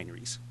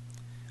wineries.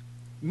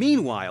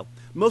 Meanwhile,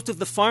 most of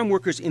the farm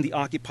workers in the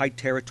occupied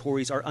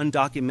territories are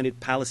undocumented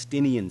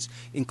Palestinians,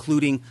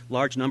 including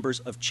large numbers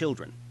of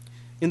children.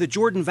 In the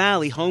Jordan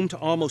Valley, home to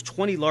almost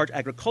 20 large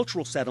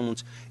agricultural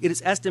settlements, it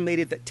is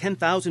estimated that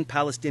 10,000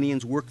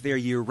 Palestinians work there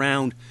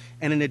year-round,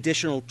 and an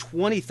additional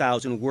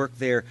 20,000 work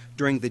there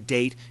during the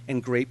date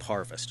and grape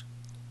harvest.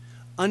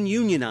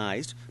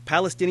 Ununionized,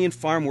 Palestinian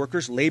farm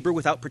workers labor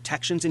without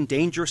protections in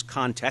dangerous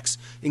contexts,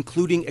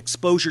 including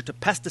exposure to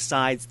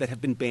pesticides that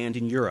have been banned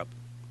in Europe.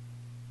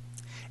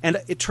 And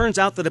it turns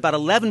out that about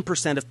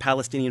 11% of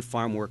Palestinian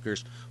farm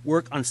workers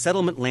work on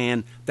settlement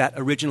land that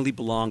originally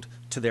belonged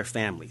to their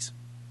families.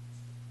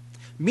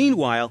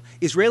 Meanwhile,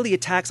 Israeli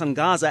attacks on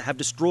Gaza have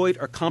destroyed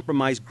or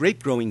compromised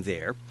grape growing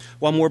there,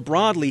 while more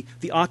broadly,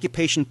 the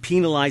occupation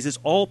penalizes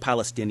all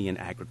Palestinian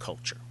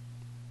agriculture.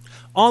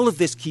 All of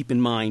this, keep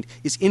in mind,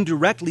 is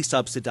indirectly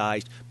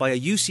subsidized by a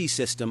UC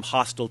system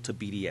hostile to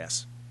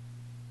BDS.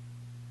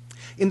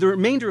 In the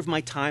remainder of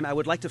my time, I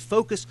would like to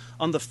focus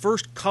on the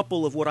first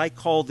couple of what I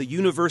call the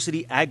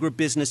university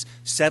agribusiness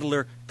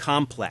settler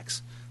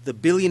complex, the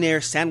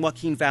billionaire San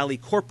Joaquin Valley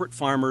corporate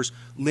farmers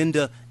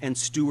Linda and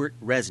Stuart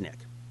Resnick.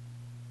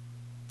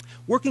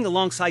 Working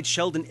alongside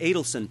Sheldon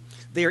Adelson,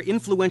 they are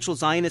influential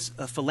Zionist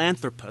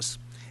philanthropists,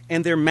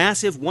 and their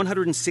massive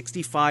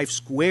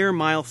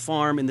 165-square-mile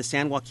farm in the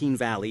San Joaquin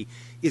Valley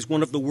is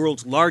one of the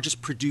world's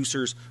largest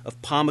producers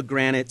of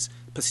pomegranates,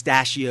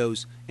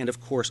 pistachios, and,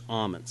 of course,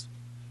 almonds.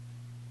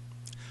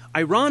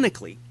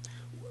 Ironically,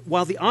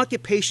 while the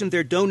occupation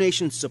their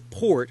donations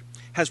support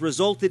has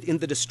resulted in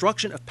the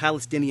destruction of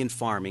Palestinian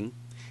farming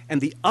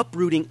and the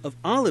uprooting of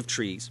olive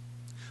trees,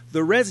 the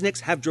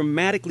Resnicks have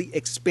dramatically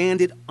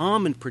expanded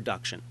almond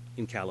production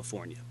in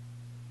California.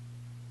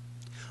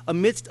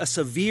 Amidst a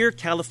severe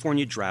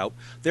California drought,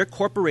 their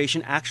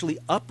corporation actually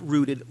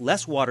uprooted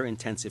less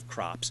water-intensive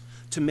crops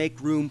to make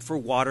room for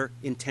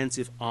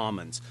water-intensive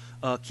almonds,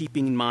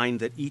 keeping in mind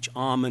that each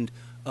almond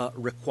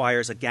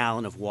requires a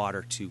gallon of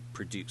water to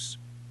produce.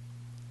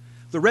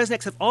 The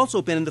Resnicks have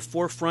also been in the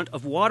forefront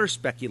of water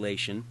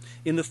speculation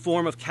in the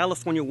form of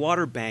California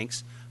water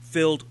banks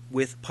filled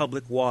with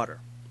public water.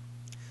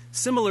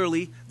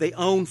 Similarly, they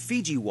own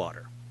Fiji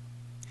water.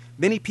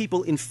 Many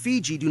people in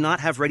Fiji do not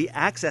have ready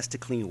access to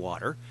clean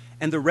water,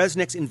 and the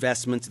Resnicks'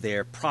 investments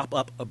there prop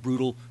up a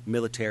brutal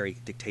military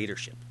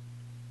dictatorship.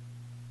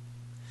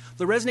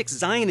 The Resnicks'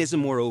 Zionism,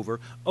 moreover,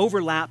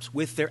 overlaps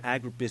with their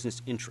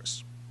agribusiness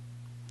interests.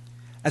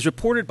 As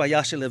reported by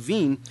Yasha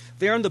Levine,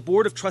 they are on the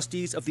board of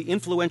trustees of the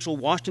influential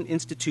Washington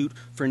Institute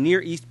for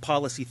Near East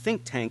Policy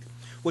think tank,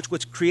 which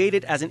was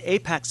created as an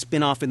AIPAC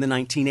spinoff in the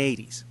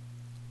 1980s.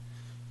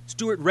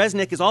 Stuart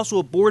Resnick is also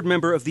a board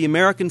member of the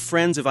American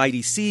Friends of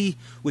IDC,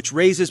 which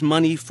raises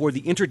money for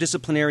the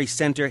Interdisciplinary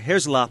Center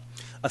Herzliya,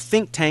 a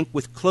think tank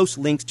with close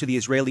links to the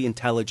Israeli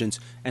intelligence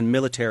and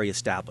military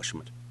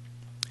establishment.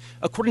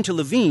 According to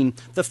Levine,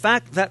 the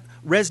fact that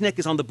Resnick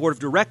is on the board of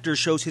directors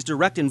shows his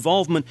direct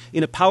involvement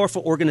in a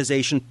powerful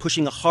organization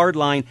pushing a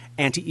hardline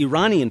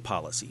anti-Iranian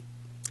policy.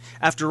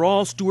 After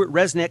all, Stuart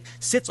Resnick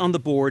sits on the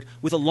board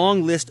with a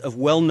long list of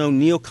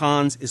well-known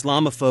neocons,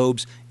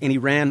 Islamophobes, and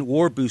Iran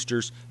war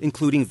boosters,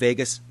 including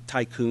Vegas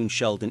tycoon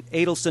Sheldon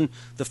Adelson,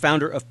 the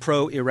founder of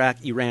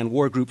pro-Iraq Iran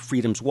war group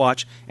Freedom's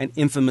Watch, and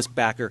infamous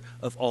backer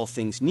of all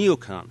things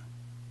neocon.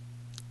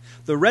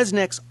 The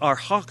Resnicks are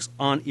hawks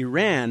on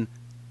Iran,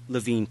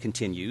 Levine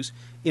continues,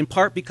 in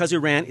part because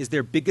Iran is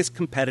their biggest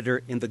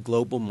competitor in the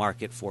global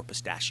market for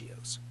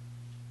pistachios.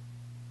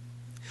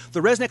 The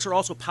Resnicks are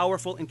also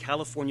powerful in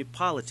California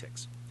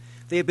politics.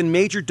 They have been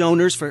major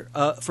donors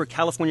for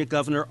California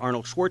Governor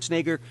Arnold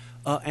Schwarzenegger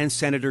and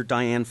Senator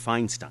Dianne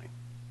Feinstein.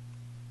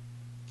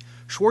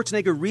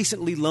 Schwarzenegger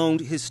recently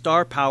loaned his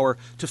star power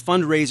to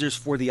fundraisers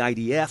for the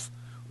IDF,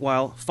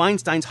 while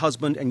Feinstein's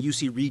husband and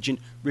UC regent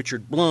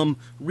Richard Blum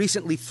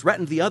recently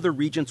threatened the other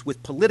regents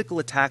with political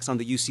attacks on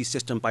the UC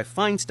system by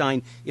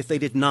Feinstein if they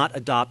did not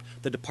adopt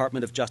the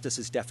Department of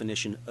Justice's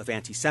definition of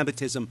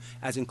anti-Semitism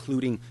as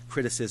including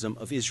criticism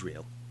of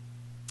Israel.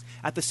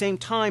 At the same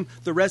time,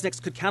 the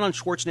Resnicks could count on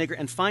Schwarzenegger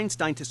and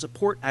Feinstein to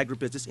support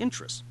agribusiness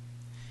interests.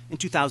 In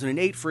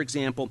 2008, for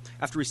example,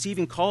 after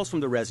receiving calls from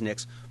the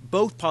Resnicks,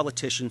 both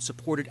politicians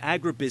supported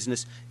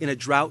agribusiness in a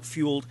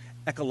drought-fueled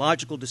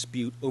ecological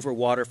dispute over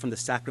water from the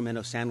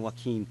Sacramento-San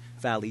Joaquin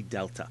Valley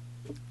Delta.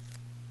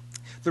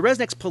 The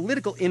Resnicks'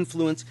 political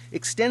influence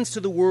extends to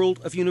the world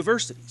of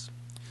universities.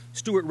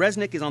 Stuart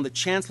Resnick is on the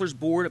Chancellor's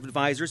Board of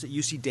Advisors at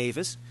UC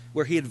Davis,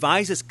 where he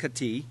advises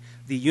Kati,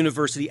 the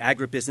University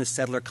Agribusiness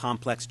Settler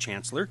Complex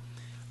Chancellor.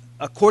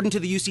 According to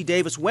the UC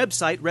Davis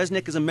website,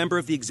 Resnick is a member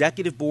of the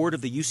Executive Board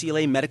of the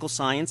UCLA Medical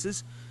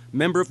Sciences,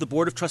 member of the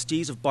Board of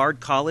Trustees of Bard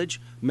College,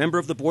 member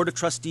of the Board of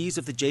Trustees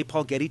of the J.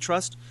 Paul Getty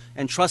Trust,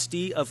 and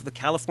trustee of the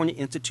California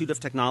Institute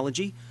of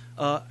Technology.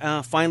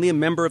 Finally, a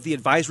member of the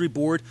Advisory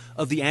Board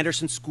of the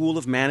Anderson School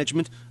of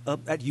Management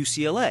at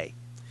UCLA.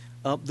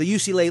 The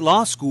UCLA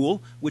Law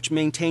School, which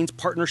maintains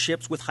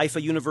partnerships with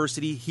Haifa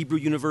University, Hebrew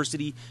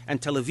University,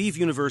 and Tel Aviv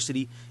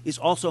University, is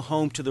also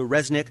home to the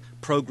Resnick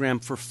Program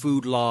for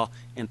Food Law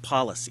and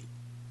Policy.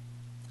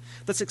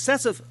 The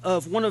success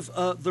of one of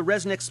the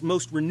Resnick's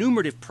most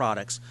remunerative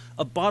products,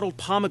 a bottled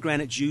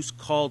pomegranate juice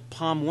called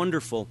Palm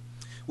Wonderful,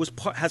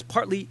 has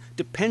partly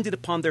depended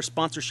upon their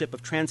sponsorship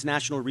of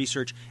transnational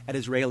research at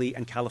Israeli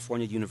and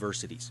California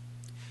universities.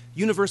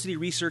 University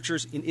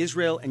researchers in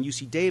Israel and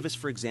UC Davis,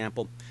 for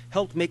example,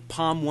 helped make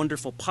Palm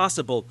Wonderful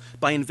possible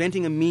by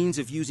inventing a means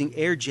of using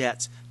air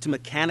jets to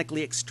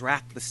mechanically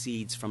extract the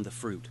seeds from the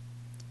fruit.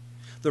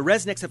 The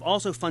Resnicks have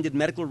also funded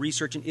medical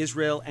research in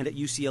Israel and at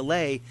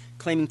UCLA,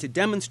 claiming to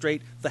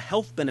demonstrate the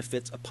health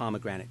benefits of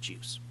pomegranate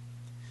juice.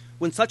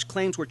 When such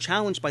claims were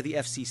challenged by the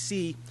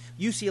FCC,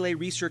 UCLA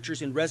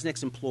researchers in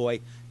Resnick's employ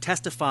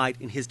testified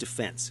in his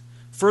defense,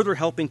 further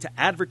helping to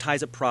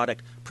advertise a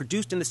product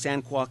produced in the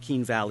San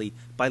Joaquin Valley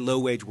by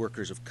low-wage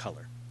workers of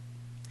color.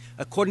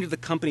 According to the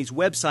company's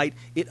website,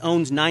 it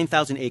owns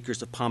 9,000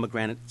 acres of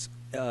pomegranate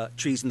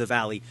trees in the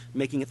valley,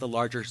 making it the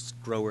largest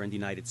grower in the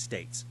United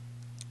States.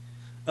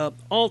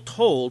 All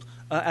told,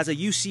 as a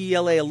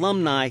UCLA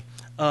alumni,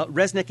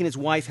 Resnick and his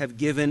wife have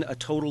given a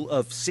total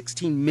of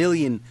 $16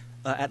 million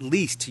at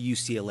least to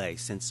UCLA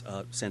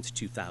since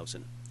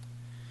 2000.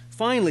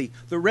 Finally,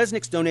 the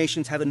Resnick's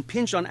donations have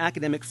impinged on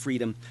academic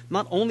freedom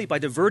not only by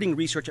diverting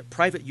research at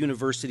private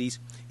universities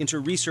into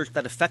research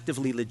that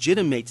effectively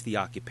legitimates the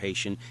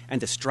occupation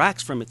and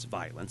distracts from its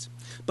violence,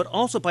 but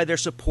also by their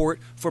support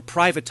for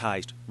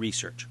privatized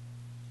research.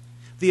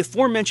 The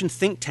aforementioned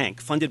think tank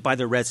funded by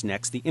the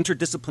Resnicks, the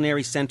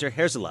Interdisciplinary Center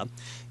Herzliya,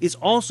 is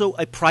also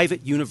a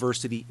private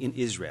university in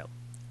Israel.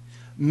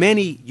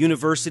 Many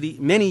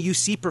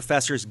UC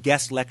professors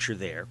guest lecture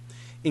there,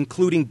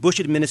 including Bush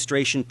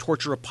administration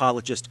torture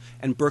apologist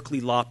and Berkeley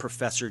law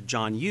professor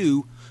John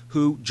Yoo,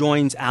 who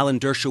joins Alan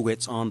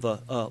Dershowitz on the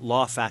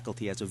law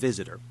faculty as a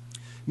visitor.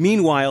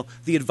 Meanwhile,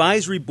 the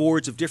advisory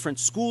boards of different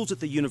schools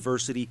at the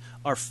university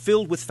are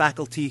filled with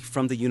faculty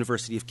from the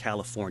University of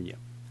California.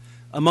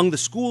 Among the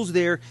schools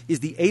there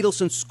is the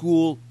Adelson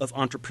School of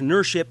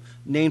Entrepreneurship,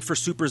 named for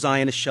Super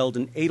Zionist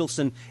Sheldon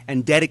Adelson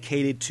and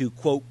dedicated to,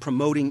 quote,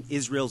 promoting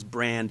Israel's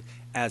brand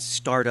as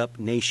startup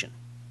nation.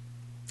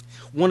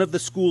 One of the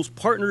school's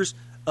partners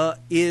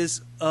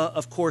is,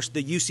 of course,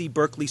 the UC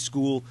Berkeley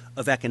School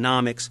of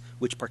Economics,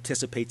 which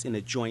participates in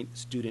a joint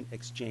student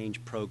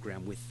exchange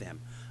program with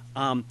them.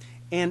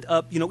 In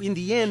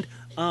the end,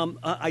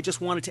 I just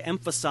wanted to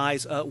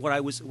emphasize what I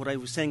was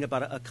saying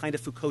about a kind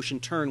of Foucaultian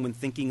turn when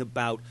thinking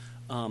about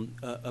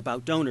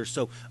donors.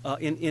 So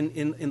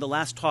in the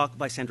last talk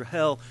by Sondra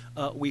Hale,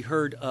 we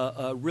heard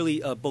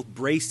really both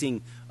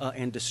bracing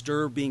and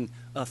disturbing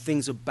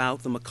things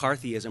about the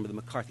McCarthyism or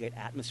the McCarthyite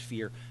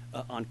atmosphere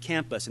on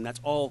campus, and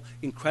that's all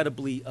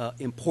incredibly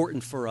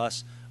important for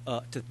us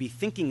to be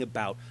thinking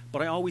about.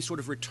 But I always sort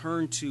of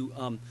return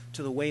to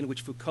the way in which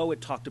Foucault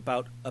had talked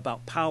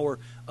about power,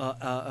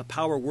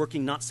 power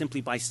working not simply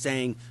by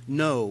saying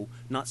no,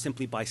 not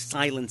simply by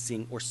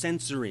silencing or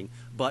censoring,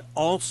 but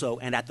also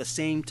and at the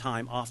same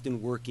time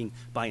often working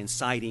by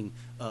inciting,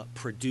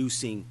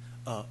 producing,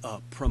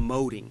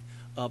 promoting.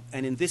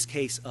 And in this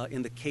case,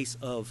 in the case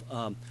of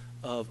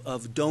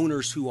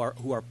donors who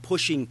are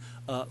pushing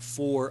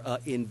for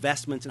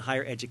investments in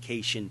higher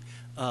education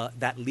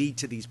that lead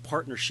to these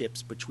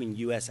partnerships between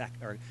the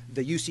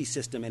UC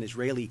system and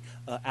Israeli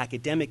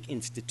academic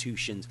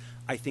institutions,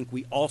 I think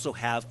we also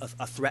have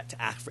a threat to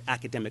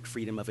academic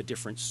freedom of a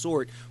different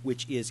sort,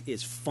 which is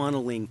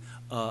funneling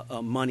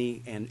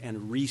money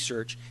and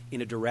research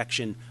in a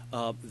direction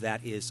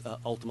that is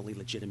ultimately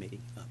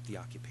legitimating the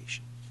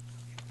occupation.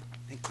 Okay.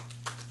 Thank you.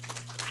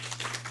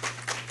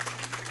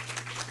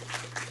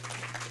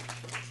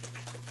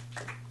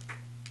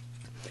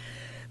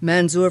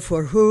 Manzar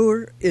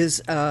Foroohar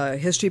is a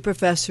history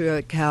professor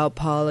at Cal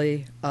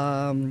Poly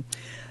San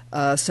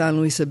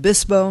Luis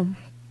Obispo.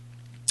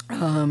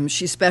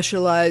 She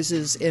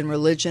specializes in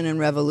religion and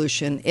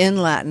revolution in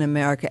Latin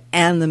America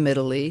and the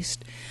Middle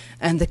East,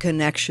 and the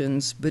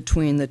connections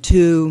between the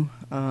two.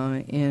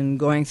 In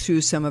going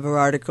through some of her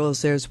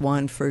articles, there's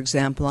one, for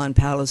example, on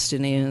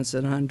Palestinians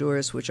in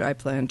Honduras, which I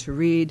plan to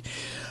read,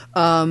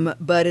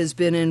 but has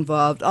been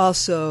involved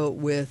also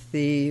with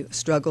the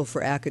struggle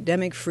for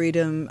academic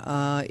freedom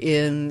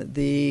in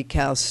the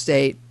Cal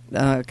State,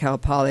 Cal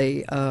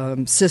Poly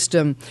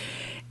system,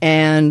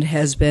 and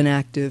has been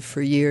active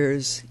for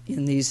years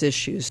in these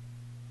issues.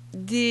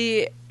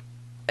 If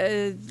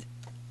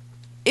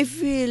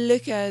we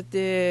look at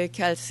the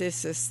Cal State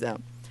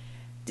system,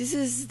 this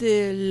is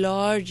the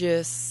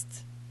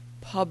largest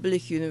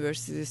public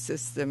university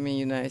system in the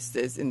United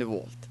States in the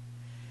world.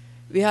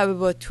 We have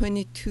about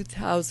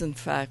 22,000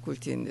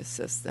 faculty in this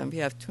system. We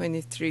have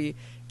 23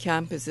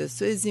 campuses.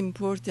 So it's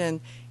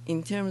important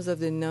in terms of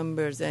the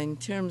numbers and in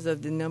terms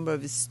of the number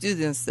of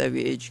students that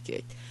we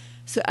educate.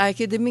 So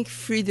academic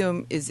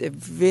freedom is a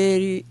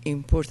very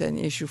important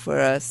issue for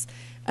us,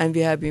 and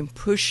we have been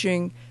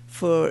pushing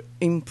for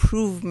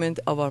improvement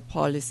of our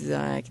policies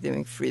on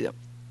academic freedom.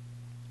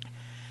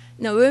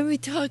 Now, when we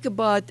talk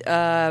about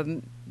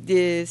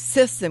the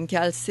system,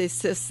 Cal State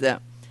system,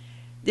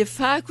 the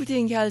faculty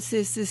in Cal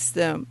State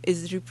system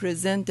is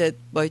represented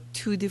by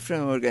two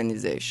different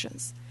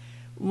organizations.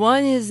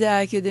 One is the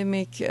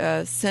Academic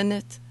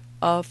Senate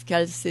of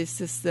Cal State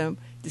system,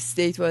 the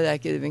Statewide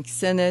Academic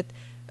Senate,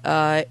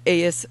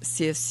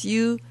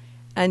 ASCSU,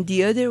 and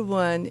the other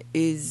one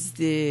is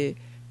the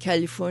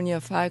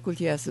California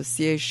Faculty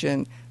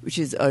Association, which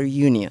is our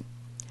union.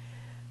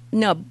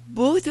 Now,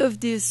 both of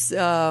these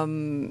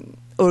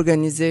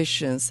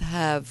organizations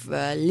have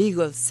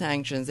legal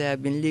sanctions. They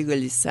have been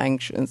legally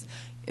sanctioned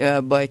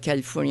by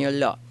California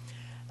law.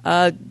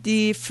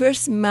 The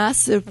first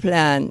master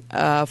plan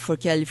for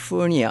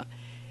California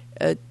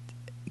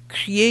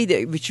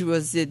created, which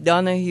was the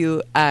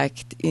Donahue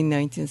Act in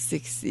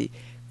 1960,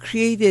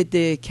 created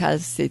the Cal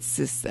State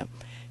system.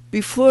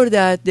 Before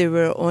that, there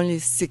were only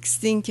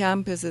 16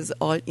 campuses,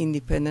 all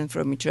independent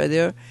from each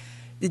other.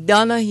 The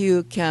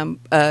Donahue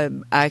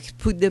Act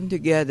put them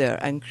together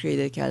and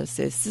created Cal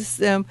State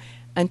system.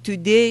 And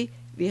today,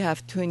 we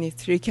have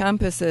 23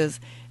 campuses.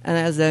 And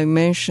as I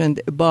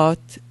mentioned, about,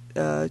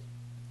 I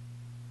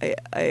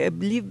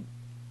believe,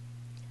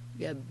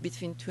 we have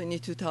between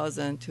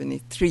 22,000 and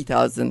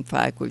 23,000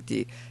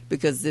 faculty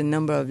because the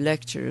number of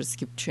lecturers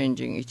keep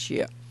changing each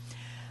year.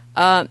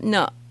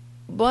 Now,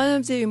 one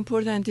of the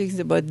important things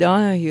about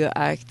Donahue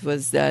Act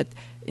was that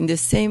in the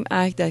same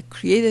act that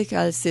created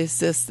Cal State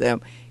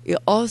system, it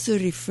also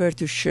referred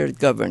to shared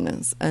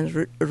governance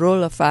and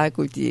role of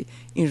faculty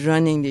in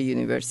running the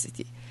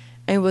university.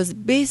 And it was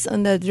based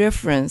on that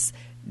reference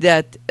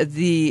that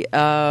the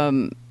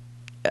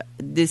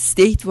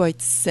statewide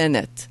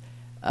Senate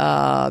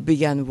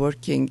began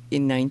working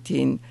in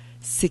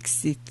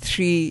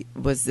 1963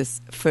 was this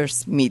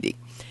first meeting.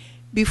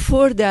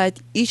 Before that,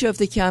 each of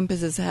the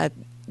campuses had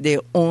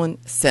their own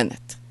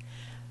Senate.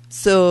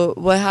 So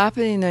what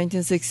happened in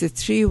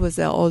 1963 was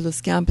that all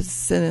those campus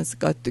senates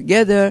got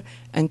together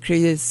and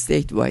created a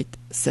statewide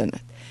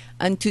Senate.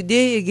 And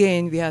today,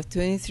 again, we have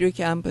 23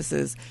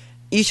 campuses.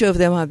 Each of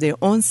them have their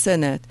own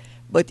Senate,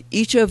 but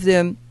each of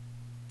them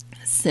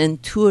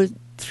send 2 or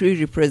 3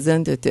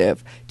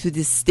 representatives to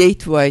the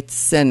statewide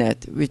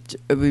Senate, which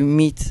we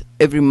meet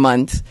every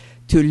month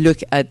to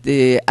look at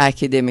the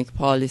academic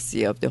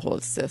policy of the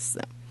whole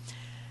system.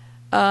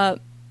 Now,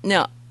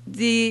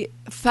 the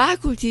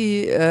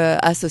Faculty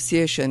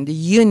Association, the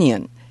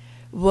union,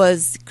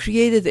 was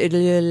created a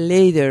little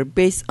later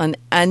based on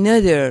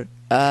another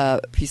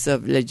piece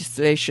of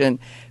legislation,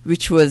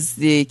 which was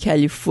the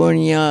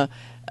California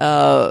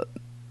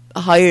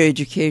Higher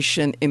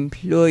Education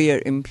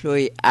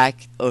Employer-Employee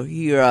Act, or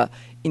HERA,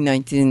 in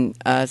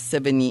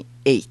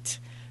 1978,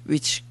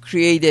 which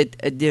created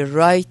the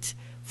right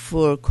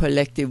for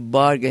collective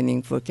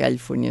bargaining for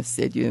California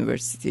State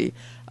University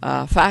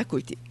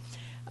faculty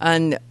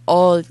and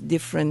all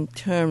different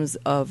terms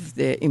of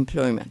the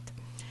employment.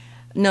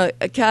 Now,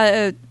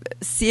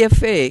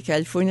 CFA,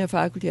 California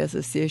Faculty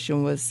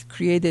Association, was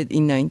created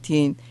in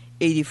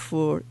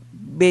 1984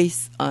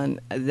 based on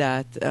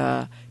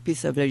that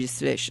piece of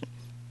legislation.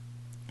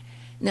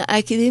 Now,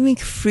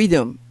 academic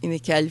freedom in a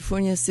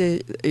California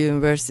State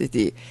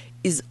University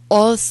is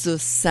also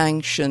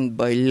sanctioned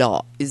by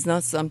law. It's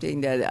not something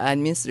that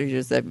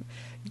administrators have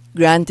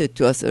granted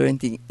to us or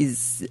anything.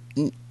 Is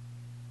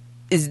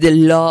the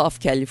law of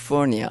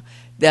California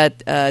that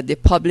the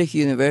public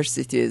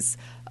universities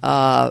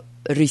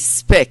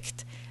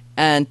respect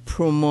and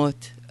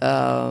promote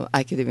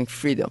academic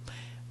freedom.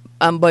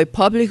 And by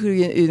public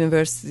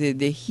university,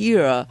 the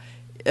HERA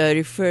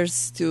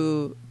refers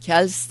to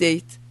Cal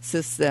State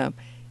system,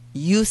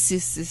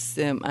 UC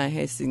system, and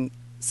Hastings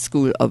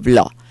School of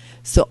Law.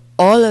 So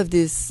all of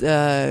these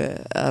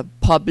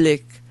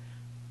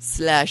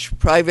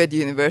public/private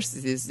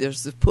universities, they're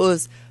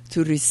supposed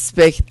to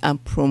respect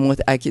and promote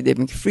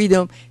academic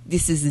freedom.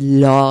 This is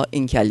law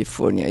in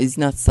California. It's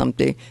not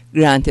something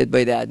granted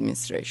by the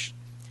administration.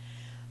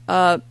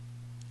 Now,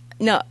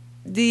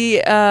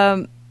 the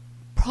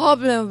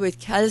problem with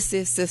Cal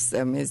State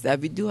system is that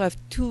we do have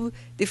 2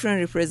 different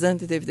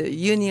representatives, the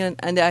union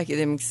and the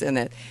academic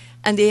senate,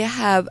 and they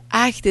have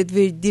acted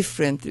very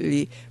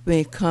differently when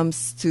it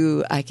comes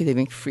to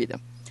academic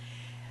freedom.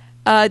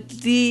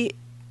 The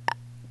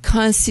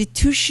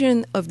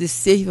Constitution of the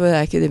Statewide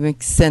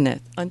Academic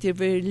Senate, until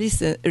very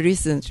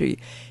recently,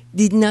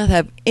 did not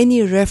have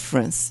any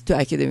reference to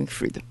academic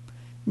freedom.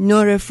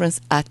 No reference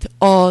at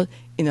all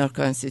in our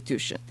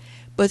Constitution.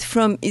 But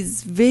from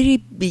its very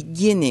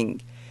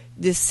beginning,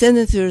 the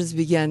senators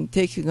began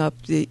taking up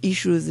the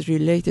issues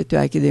related to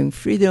academic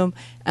freedom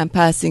and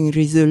passing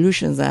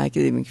resolutions on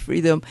academic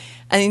freedom.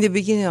 And in the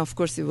beginning, of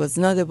course, it was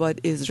not about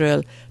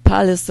Israel,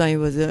 Palestine, it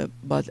was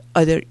about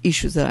other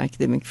issues of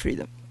academic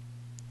freedom.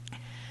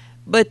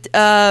 But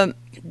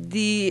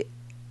the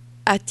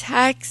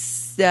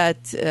attacks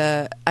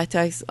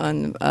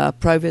on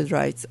private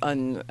rights,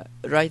 on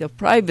right of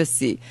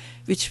privacy,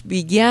 which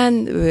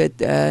began with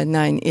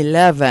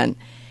 9/11,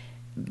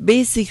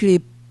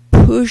 basically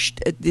pushed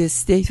the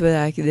statewide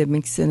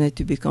academic senate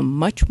to become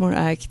much more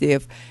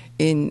active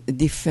in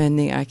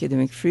defending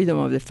academic freedom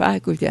of the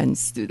faculty and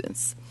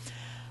students.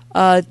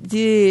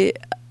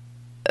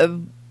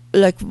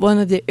 Like one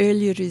of the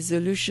early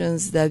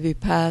resolutions that we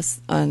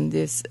passed on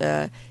this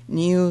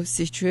new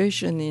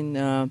situation in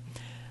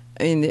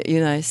the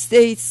United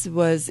States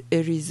was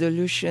a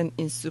resolution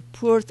in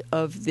support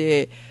of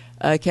the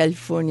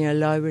California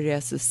Library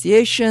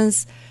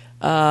Associations,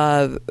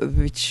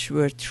 which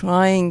were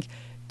trying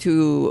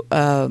to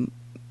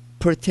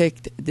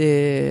protect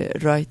the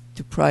right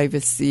to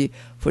privacy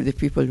for the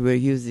people who were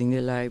using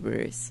the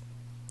libraries.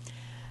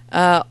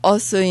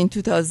 Also in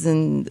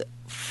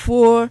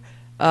 2004,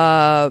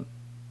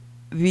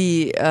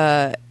 we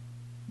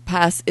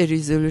passed a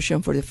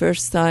resolution for the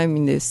first time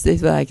in the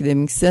Statewide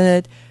Academic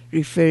Senate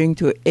referring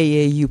to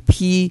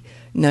AAUP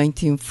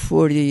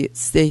 1940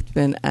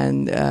 statement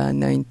and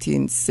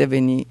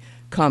 1970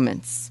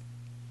 comments.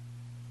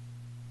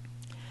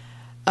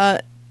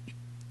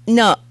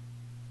 Now,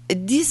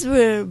 these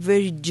were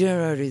very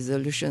general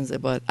resolutions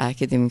about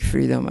academic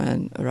freedom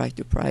and right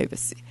to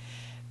privacy.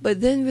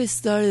 But then we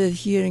started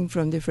hearing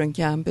from different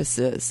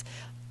campuses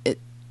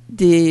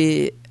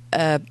the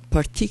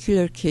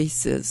particular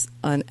cases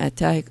on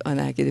attack on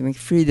academic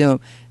freedom,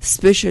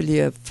 especially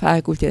of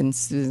faculty and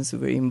students who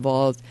were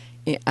involved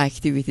in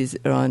activities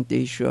around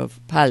the issue of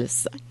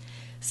Palestine.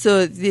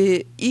 So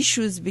the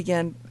issues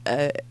began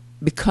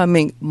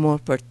becoming more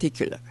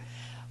particular.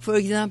 For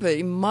example,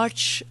 in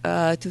March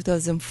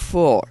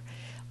 2004,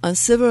 on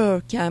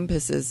several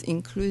campuses,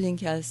 including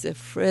Cal State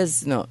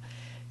Fresno,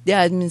 the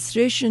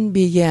administration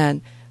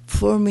began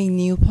forming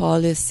new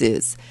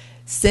policies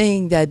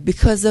saying that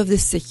because of the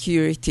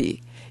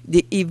security,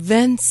 the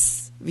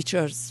events which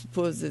are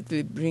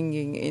supposedly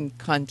bringing in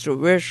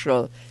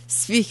controversial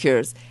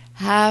speakers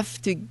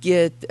have to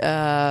get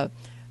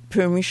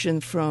permission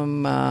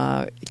from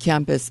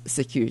campus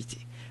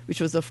security,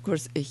 which was, of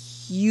course, a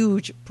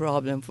huge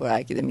problem for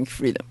academic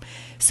freedom.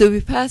 So we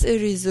passed a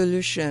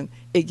resolution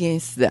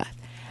against that.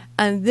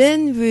 And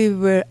then we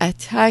were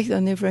attacked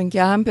on different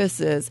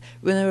campuses.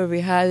 Whenever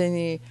we had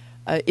any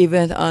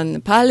event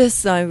on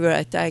Palestine, we were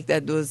attacked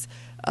that those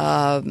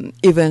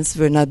events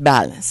were not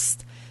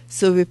balanced.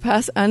 So we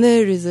passed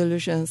another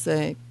resolution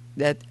saying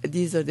that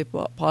these are the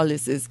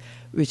policies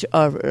which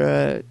are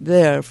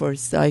there for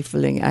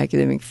stifling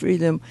academic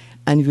freedom,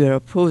 and we are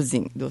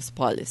opposing those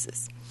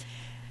policies.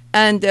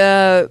 And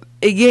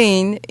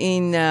again,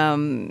 in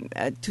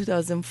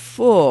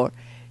 2004,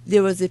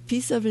 there was a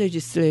piece of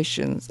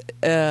legislation,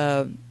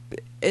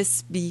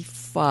 SB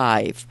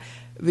 5,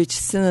 which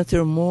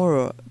Senator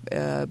Morrow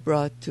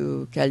brought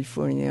to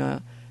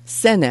California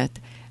Senate,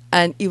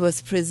 and it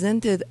was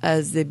presented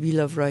as the Bill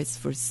of Rights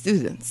for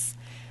students.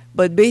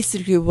 But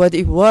basically what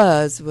it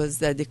was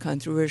that the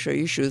controversial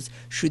issues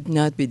should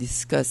not be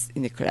discussed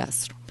in the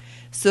classroom.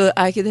 So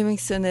Academic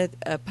Senate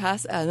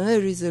passed another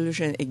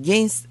resolution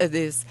against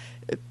this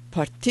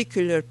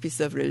particular piece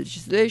of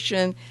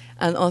legislation,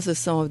 and also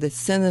some of the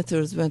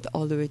senators went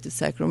all the way to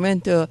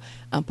Sacramento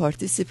and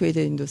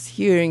participated in those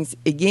hearings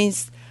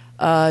against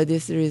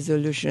this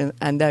resolution,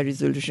 and that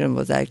resolution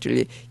was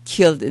actually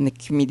killed in the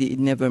committee. It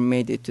never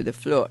made it to the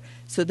floor.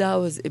 So that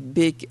was a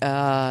big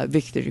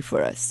victory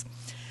for us.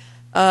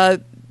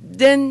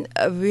 Then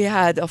we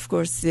had, of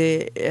course,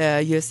 the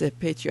USA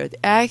Patriot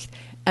Act,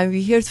 and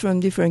we heard from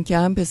different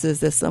campuses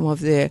that some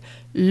of the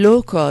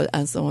local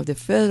and some of the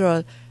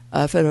federal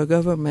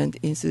government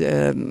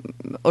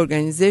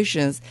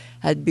organizations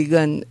had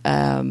begun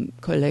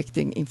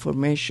collecting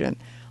information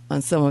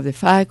on some of the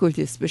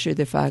faculty, especially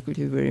the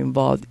faculty who were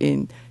involved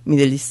in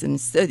Middle Eastern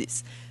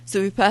studies.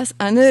 So we passed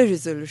another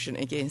resolution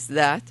against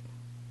that.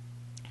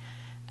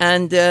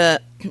 And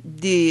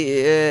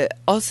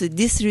also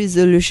this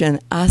resolution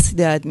asked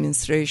the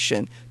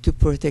administration to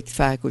protect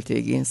faculty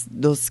against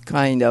those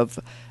kind of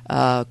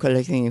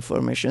collecting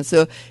information.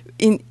 So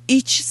in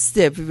each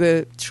step, we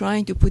were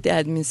trying to put the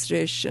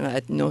administration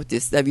at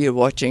notice that we are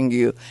watching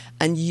you,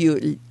 and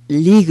you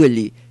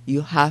legally,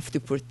 you have to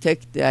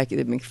protect the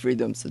academic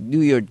freedom. So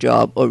do your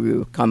job or we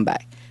will come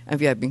back. And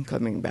we have been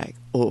coming back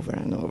over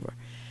and over.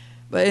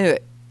 But anyway,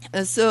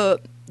 so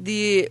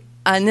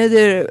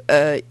another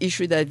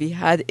issue that we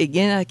had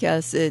again at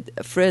Cal State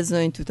Fresno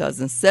in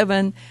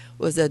 2007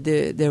 was that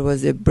there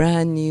was a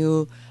brand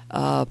new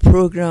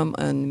program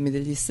on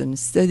Middle Eastern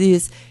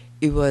studies.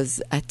 It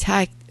was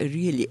attacked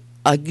really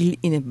ugly,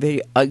 in a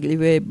very ugly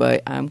way, by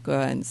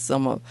AMCA and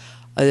some of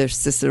other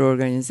sister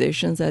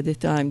organizations at the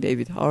time,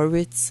 David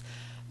Horowitz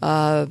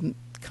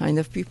kind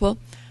of people.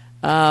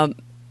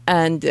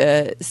 And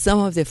some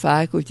of the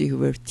faculty who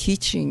were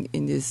teaching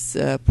in this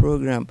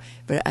program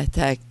were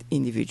attacked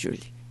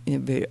individually in a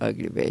very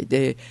ugly way.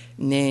 Their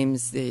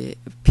names, the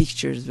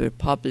pictures were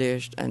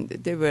published, and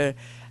they were,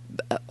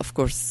 of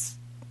course,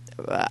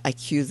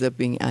 accused of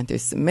being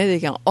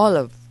anti-Semitic and all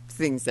of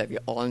things that we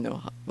all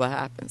know what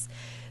happens.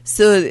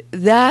 So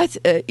that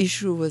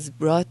issue was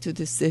brought to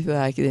the State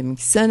Academic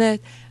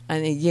Senate,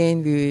 and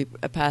again we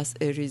passed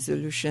a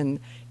resolution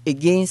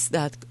against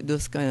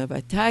those kind of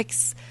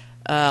attacks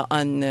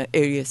on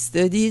area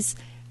studies,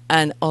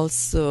 and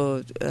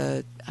also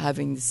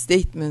having the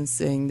statement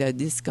saying that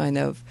this kind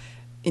of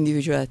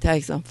individual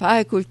attacks on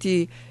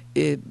faculty,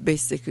 it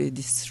basically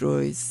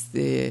destroys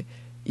the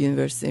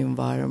university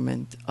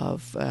environment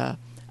of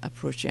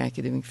approaching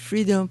academic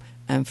freedom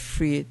and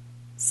free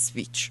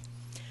speech.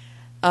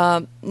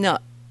 Now,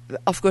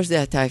 of course, the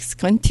attacks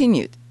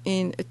continued.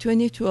 In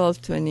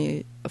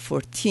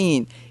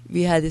 2012-2014,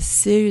 we had a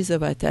series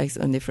of attacks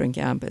on different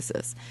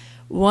campuses.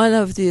 One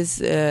of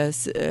these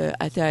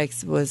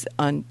attacks was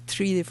on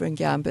 3 different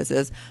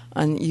campuses,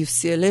 and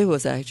UCLA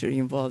was actually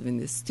involved in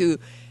this too.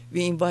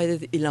 We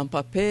invited Ilan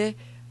Pape,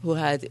 who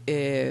had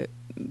a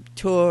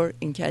tour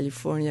in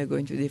California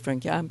going to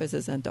different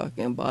campuses and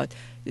talking about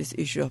this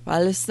issue of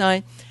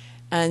Palestine.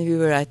 And we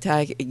were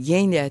attacked.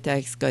 Again, the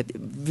attacks got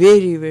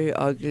very, very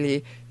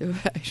ugly.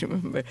 I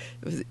remember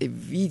there was a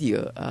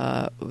video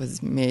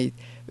was made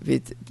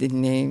with the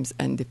names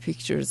and the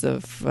pictures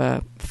of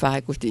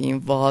faculty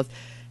involved.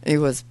 It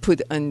was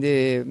put on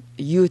the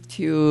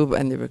YouTube,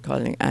 and they were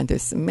calling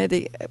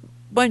anti-Semitic, a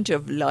bunch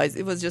of lies.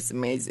 It was just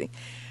amazing.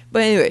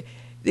 But anyway,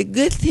 the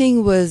good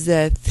thing was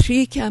that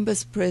 3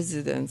 campus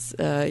presidents,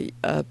 the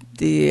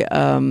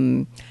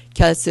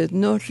Cal State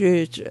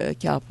Northridge,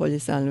 Cal Poly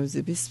San Luis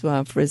Obispo,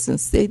 and Fresno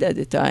State at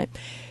the time,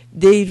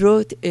 they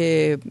wrote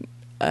a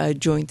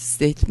joint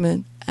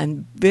statement,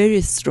 and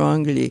very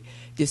strongly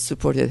they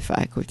supported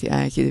faculty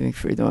and academic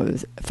freedom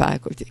of the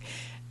faculty.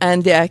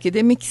 And the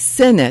Academic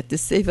Senate, the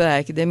State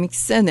Academic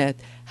Senate,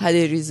 had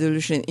a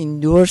resolution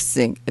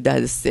endorsing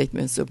that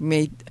statement. So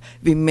we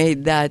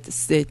made that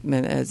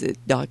statement as a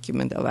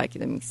document of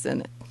Academic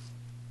Senate.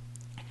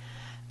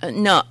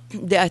 Now,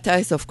 the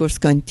attacks, of course,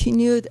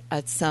 continued.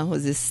 At San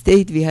Jose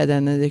State, we had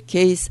another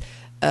case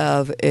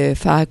of a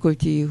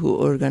faculty who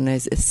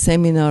organized a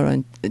seminar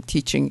on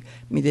teaching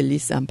Middle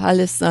East and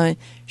Palestine.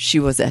 She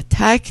was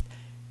attacked.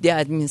 The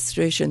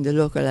administration, the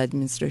local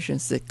administration,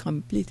 stayed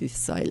completely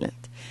silent.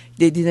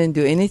 They didn't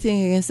do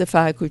anything against the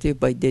faculty,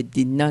 but they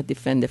did not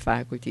defend the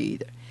faculty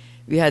either.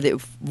 We had a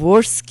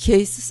worse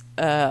case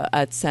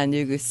at San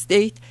Diego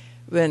State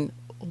when,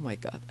 oh my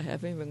God, I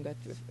haven't even got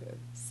to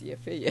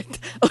CFA yet.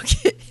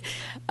 Okay.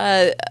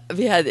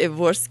 We had a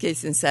worse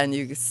case in San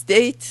Diego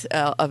State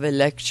of a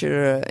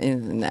lecturer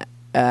in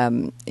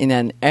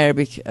an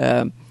Arabic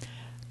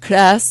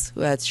class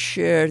who had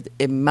shared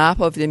a map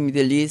of the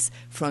Middle East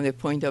from the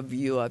point of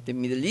view of the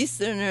Middle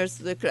Easterners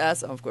to the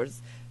class. Of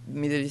course,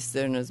 Middle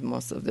Easterners,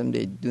 most of them,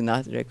 they do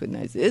not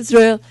recognize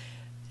Israel.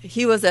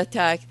 He was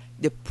attacked.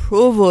 The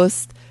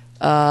provost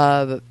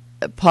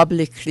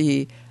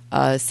publicly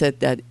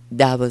said that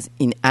was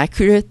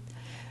inaccurate.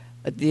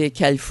 The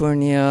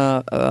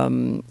California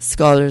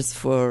Scholars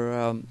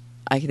for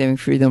Academic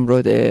Freedom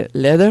wrote a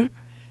letter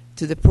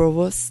to the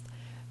provost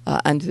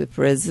and to the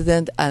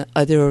president, and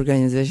other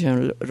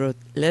organizations wrote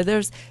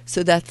letters,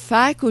 so that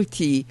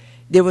faculty,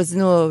 there was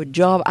no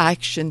job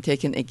action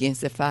taken against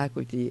the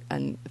faculty,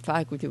 and the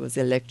faculty was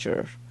a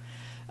lecturer.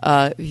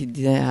 He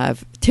didn't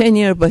have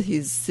tenure, but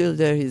he's still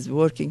there, he's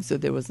working, so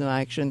there was no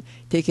action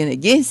taken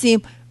against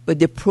him, but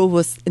the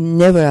provost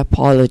never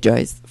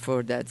apologized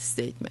for that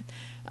statement.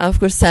 And of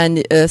course,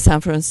 San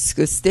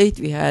Francisco State,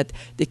 we had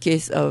the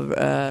case of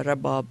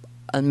Rabab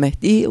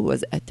al-Mahdi, who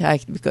was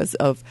attacked because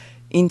of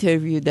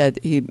interview that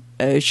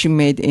she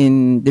made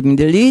in the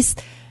Middle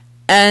East,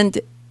 and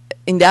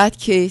in that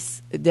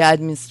case, the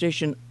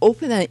administration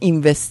opened an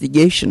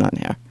investigation on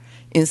her.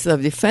 Instead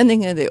of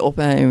defending her, they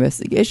opened an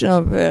investigation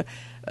of her.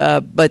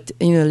 But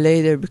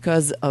later,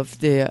 because of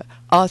the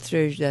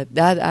outrage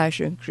that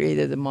action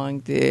created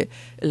among a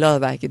lot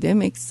of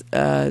academics,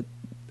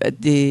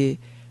 the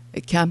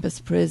campus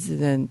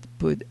president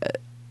put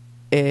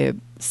a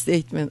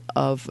statement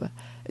of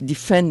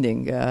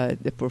defending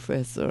the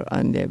professor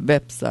on the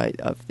website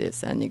of the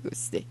San Diego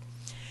State.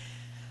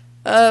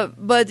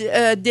 But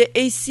the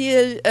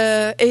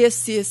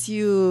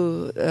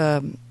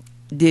ASCSU,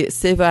 the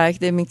State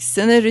Academic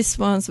Senate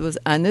response was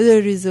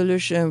another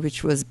resolution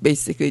which was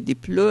basically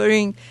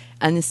deploring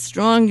and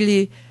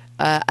strongly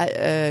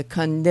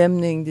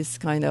condemning this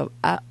kind of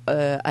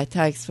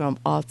attacks from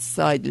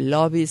outside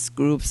lobbyist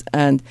groups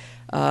and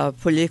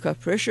political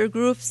pressure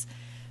groups.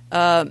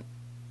 And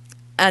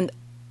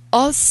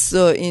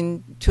also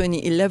in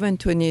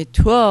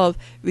 2011-2012,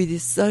 we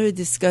started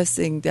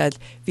discussing that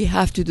we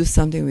have to do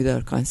something with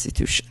our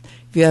Constitution.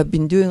 We have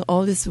been doing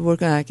all this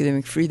work on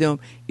academic freedom.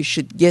 It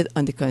should get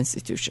on the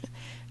Constitution.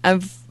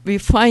 And we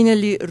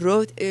finally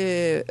wrote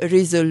a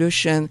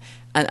resolution,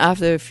 and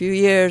after a few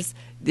years,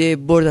 the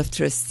Board of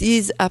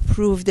Trustees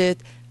approved it,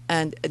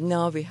 And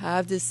now we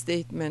have this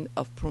statement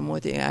of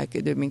promoting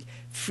academic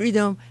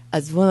freedom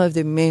as one of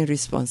the main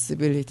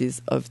responsibilities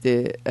of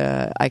the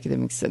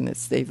Academic Senate,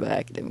 Statewide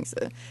Academic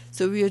Senate.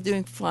 So we are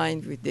doing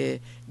fine with the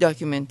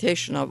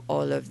documentation of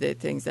all of the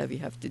things that we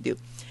have to do.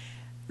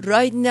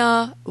 Right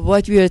now,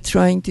 what we are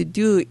trying to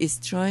do is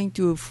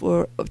to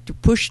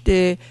push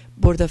the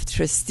Board of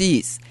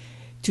Trustees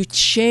to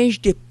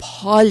change the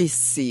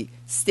policy,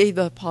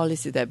 statewide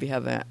policy that we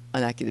have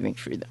on academic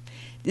freedom.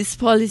 This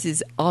policy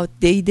is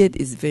outdated,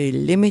 is very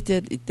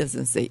limited, it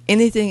doesn't say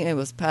anything. It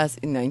was passed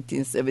in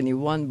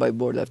 1971 by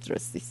Board of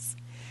Trustees.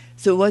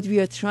 So what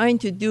we are trying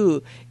to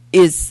do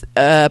is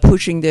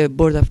pushing the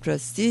Board of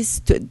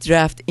Trustees to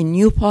draft a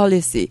new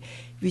policy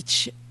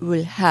which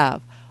will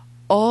have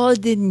all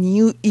the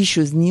new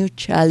issues, new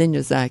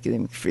challenges of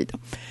academic freedom.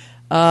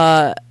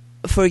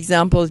 For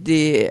example,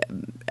 the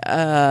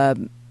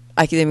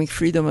academic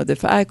freedom of the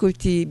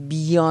faculty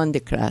beyond the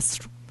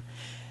classroom.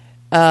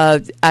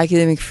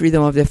 Academic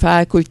freedom of the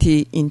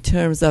faculty in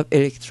terms of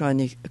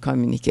electronic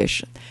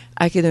communication.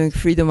 Academic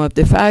freedom of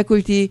the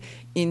faculty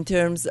in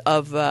terms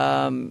of,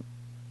 let me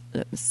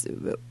see,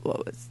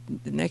 what was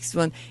the next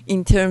one?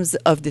 In terms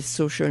of the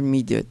social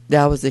media.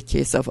 That was the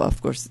case of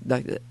course,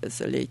 Dr.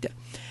 Saleta.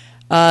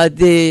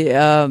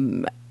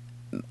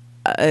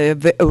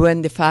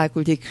 When the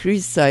faculty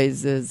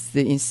criticizes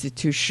the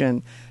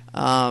institution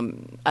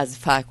as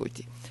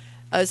faculty.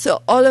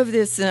 So all of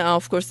this,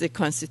 of course, the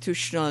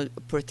constitutional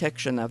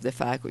protection of the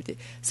faculty.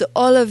 So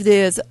all of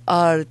these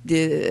are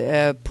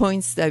the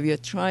points that we are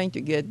trying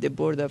to get the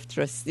Board of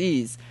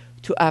Trustees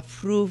to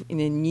approve in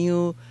a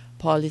new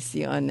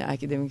policy on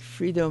academic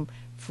freedom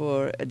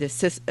for the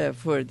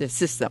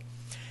system.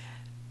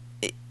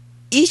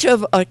 Each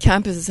of our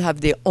campuses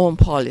have their own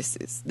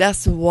policies.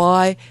 That's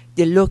why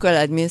the local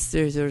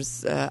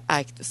administrators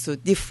act so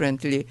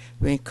differently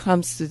when it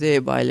comes to the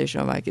violation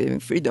of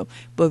academic freedom.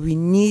 But we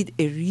need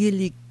a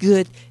really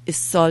good, a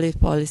solid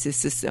policy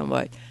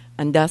system-wide,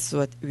 and that's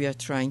what we are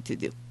trying to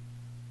do.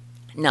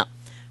 Now,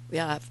 we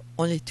have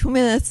only 2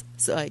 minutes,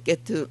 so I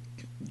get to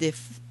the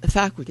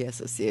Faculty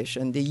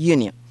Association, the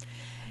union.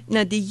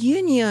 Now, the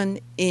union,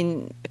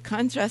 in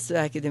contrast to the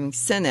Academic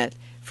Senate,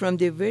 from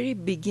the very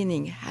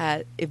beginning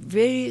had a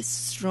very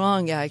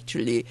strong,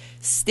 actually,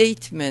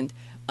 statement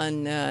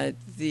on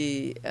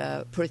the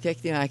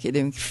protecting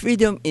academic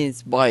freedom in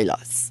its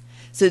bylaws.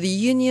 So the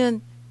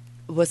union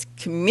was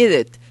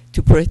committed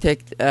to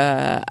protect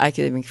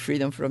academic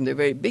freedom from the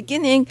very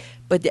beginning,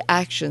 but the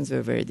actions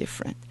were very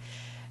different.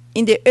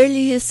 In the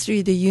early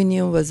history, the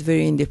union was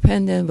very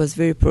independent, was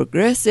very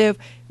progressive.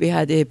 We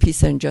had a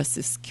Peace and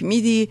Justice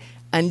Committee,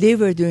 and they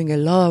were doing a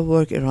lot of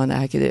work around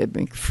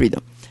academic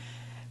freedom.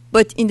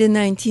 But in the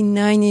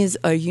 1990s,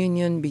 our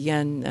union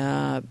began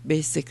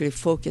basically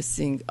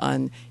focusing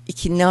on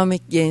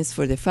economic gains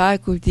for the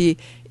faculty.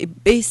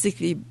 It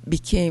basically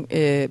became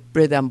a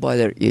bread and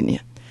butter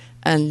union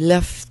and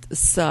left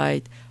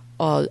aside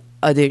all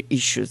other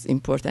issues,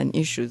 important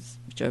issues,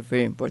 which are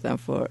very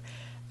important for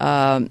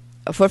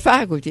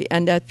faculty.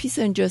 And that Peace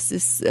and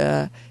Justice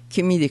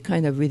Committee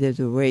kind of withered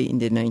away in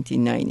the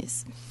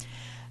 1990s.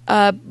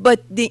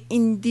 But the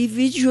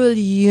individual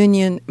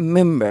union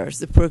members,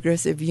 the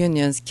progressive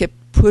unions, kept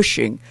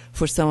pushing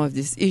for some of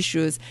these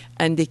issues,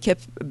 and they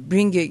kept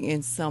bringing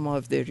in some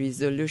of the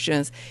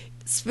resolutions.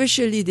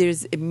 Especially,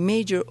 there's a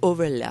major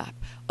overlap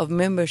of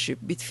membership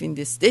between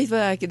the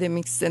Statewide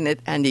Academic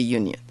Senate and the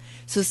union.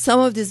 So some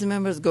of these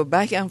members go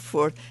back and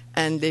forth,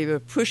 and they were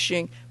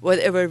pushing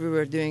whatever we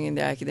were doing in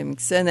the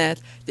Academic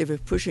Senate. They were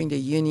pushing the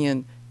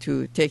union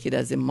to take it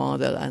as a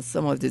model, and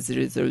some of these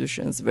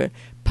resolutions were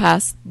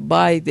passed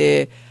by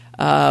the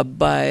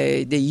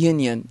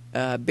union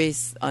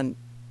based on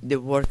the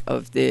work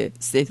of the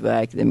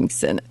Statewide Academic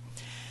Senate.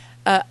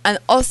 And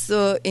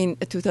also in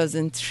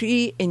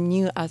 2003, a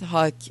new ad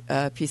hoc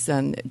Peace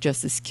and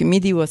Justice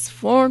Committee was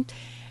formed,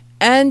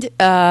 and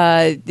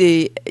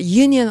the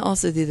union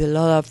also did a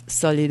lot of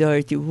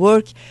solidarity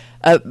work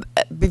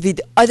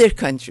with other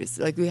countries.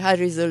 Like we had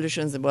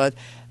resolutions about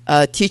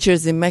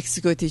teachers in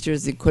Mexico,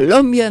 teachers in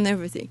Colombia, and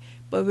everything.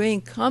 But when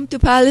it came to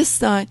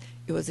Palestine,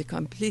 it was a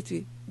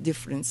completely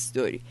different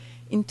story.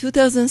 In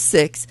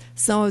 2006,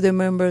 some of the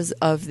members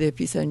of the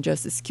Peace and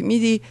Justice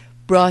Committee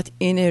brought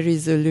in a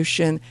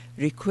resolution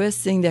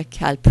requesting that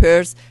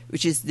CalPERS,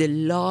 which is the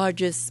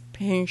largest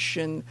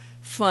pension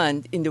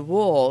fund in the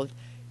world,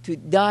 to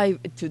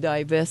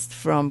divest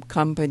from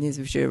companies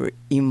which are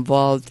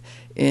involved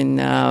in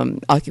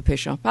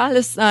occupation of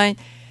Palestine.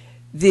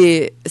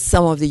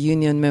 Some of the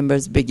union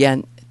members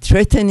began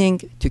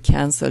threatening to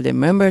cancel the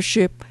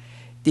membership.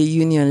 The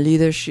union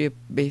leadership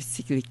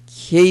basically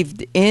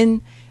caved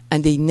in,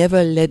 and they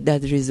never let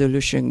that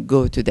resolution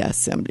go to the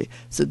assembly.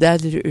 So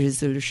that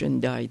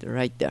resolution died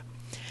right there.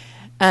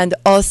 And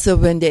also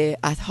when the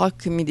ad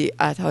hoc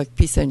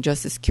Peace and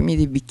Justice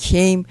Committee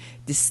became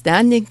the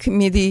standing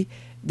committee,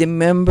 the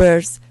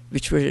members,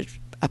 which were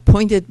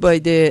appointed by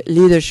the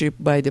leadership,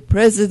 by the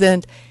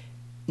president,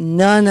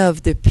 none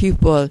of the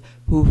people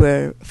who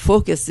were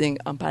focusing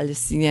on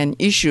Palestinian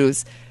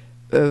issues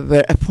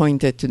were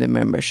appointed to the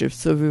membership.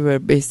 So we were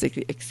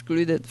basically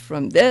excluded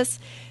from this.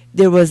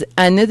 There was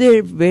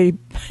another very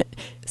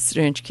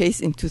strange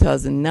case in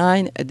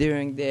 2009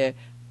 during the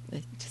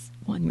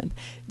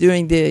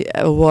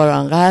war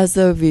on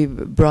Gaza. We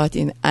brought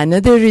in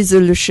another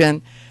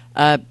resolution.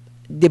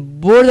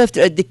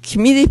 The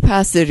committee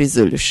passed a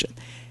resolution.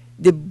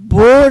 The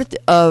board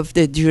of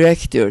the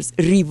directors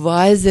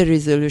revised the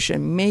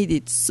resolution, made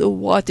it so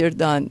watered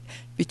down,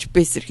 which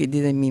basically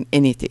didn't mean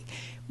anything.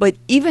 But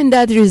even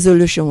that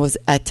resolution was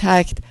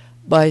attacked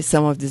by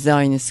some of the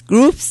Zionist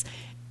groups,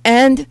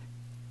 and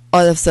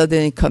all of a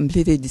sudden it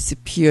completely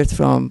disappeared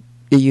from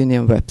the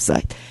union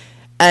website.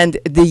 And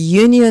the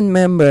union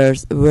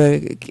members were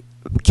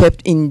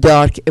kept in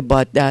dark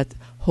about that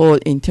whole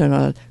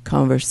internal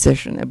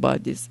conversation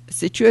about this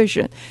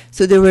situation.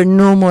 So there were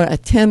no more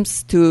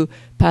attempts to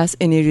pass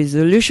any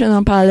resolution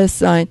on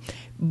Palestine,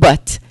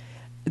 but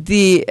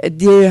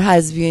there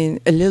has been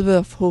a little bit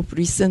of hope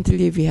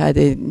recently. We had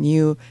a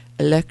new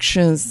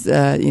elections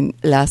in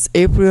last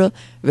April.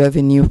 We have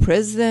a new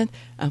president,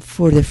 and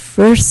for the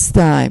first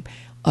time,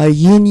 our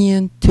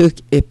union took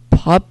a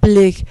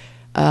public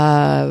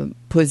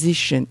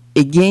position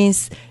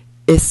against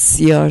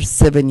SCR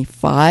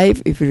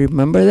 75, if you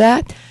remember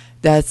that.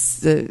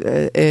 That's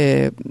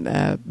a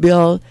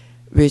bill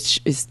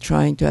which is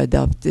trying to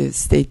adopt the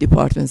State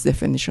Department's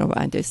definition of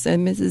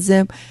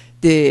anti-Semitism.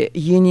 The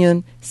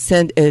union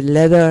sent a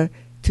letter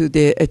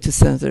to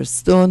Senator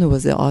Stone, who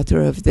was the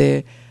author of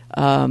that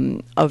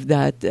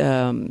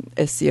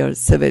SCR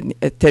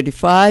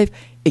 35,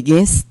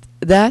 against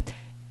that.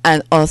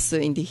 And also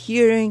in the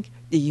hearing,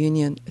 the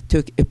union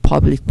took a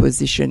public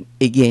position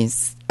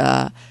against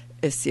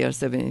SCR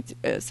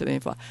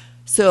 75.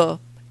 So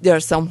there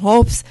are some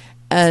hopes,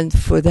 and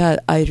for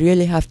that, I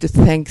really have to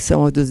thank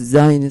some of those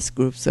Zionist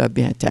groups who have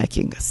been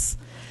attacking us,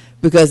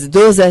 because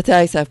those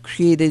attacks have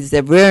created this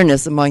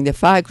awareness among the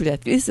faculty,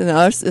 at least in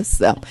our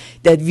system,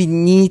 that we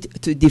need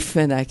to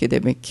defend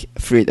academic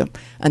freedom,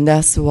 and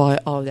that's why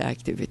all the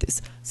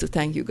activities. So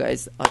thank you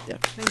guys out there.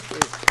 Thank you.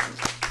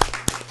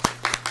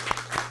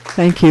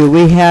 Thank you.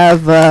 We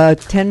have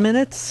 10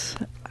 minutes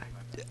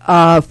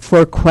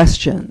for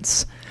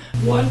questions.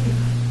 What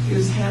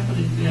is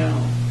happening now,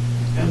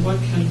 and what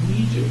can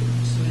we do,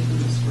 sitting in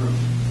this room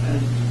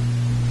and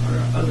our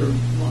other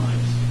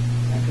lives,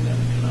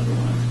 academic and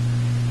otherwise,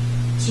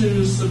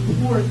 to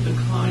support the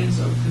kinds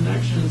of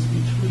connections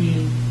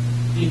between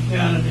the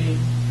academy,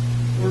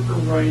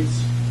 worker rights,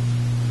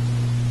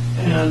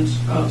 and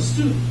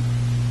student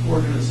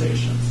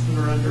organizations that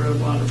are under a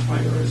lot of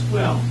fire as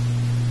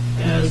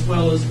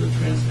well as the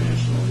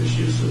transnational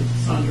issues that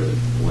Sondra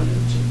went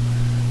into.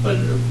 But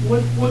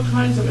what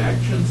kinds of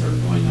actions are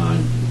going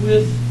on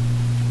with,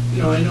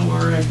 I know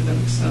our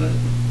academic senate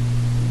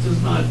does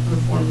not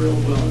perform real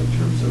well in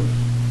terms of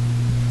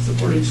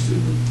supporting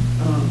student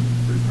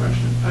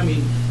repression,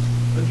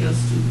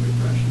 against student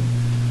repression,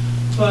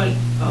 but,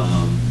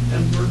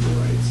 and worker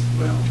rights,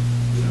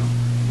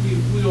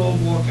 we all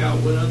walk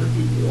out when other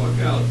people walk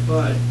out,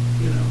 but,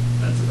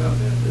 that's about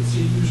it. It's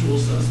the usual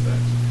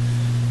suspect.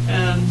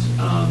 And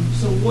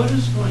so what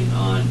is going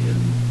on in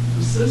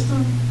the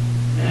system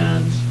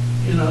and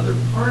in other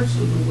parts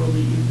of the world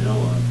that you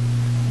know of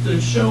to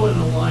show an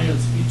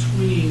alliance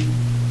between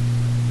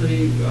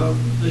the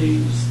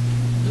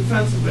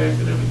defense of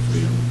academic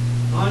freedom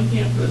on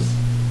campus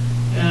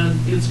and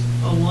its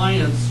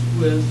alliance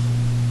with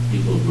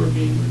people who are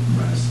being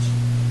repressed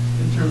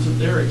in terms of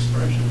their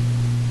expression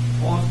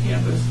off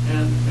campus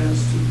and as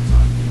students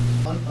on campus?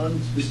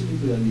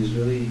 Specifically on the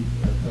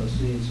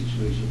Israeli-Palestinian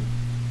situation,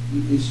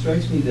 it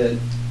strikes me that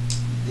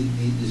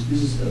this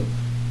business of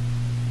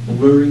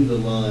blurring the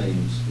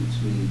lines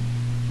between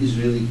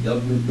Israeli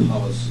government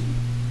policy,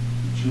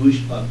 the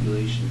Jewish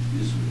population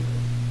of Israel,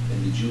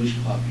 and the Jewish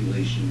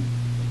population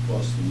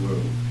across the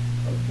world,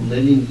 of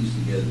blending these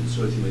together, the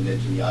sort of thing when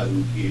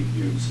Netanyahu appeared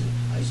here and said,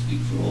 I speak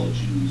for all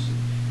Jews, and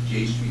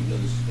J Street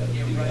knows got a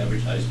big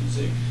advertisement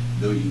saying,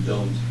 no you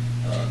don't.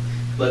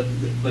 But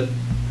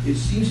it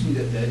seems to me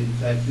that in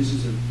fact this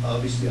is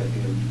obviously, I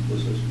think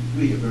most of us would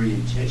agree, a very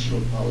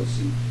intentional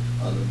policy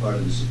on the part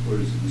of the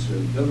supporters of the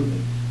Israeli government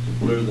to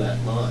blur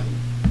that line,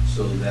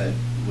 so that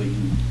when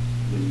you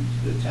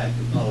attack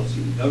the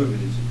policy of the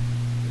government, it's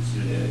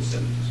considered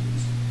anti-Semitism.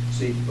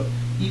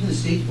 Even the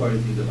State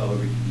Department,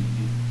 however,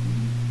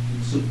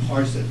 you still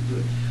parse that to do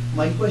it.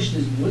 My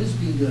question is, what is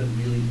being done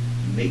really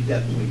to make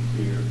that point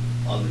clear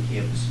on the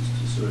campuses,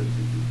 to sort of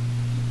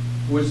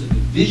towards a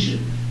division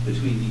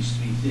between these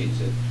three things,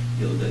 that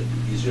that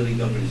the Israeli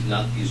government is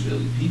not the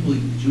Israeli people,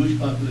 even the Jewish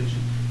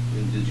population,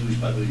 and the Jewish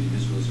population of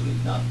Israel is really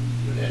not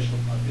the international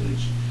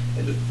population,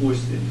 and to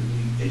force them to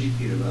really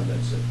educate around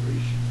that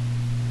separation.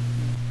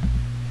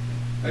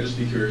 I'd just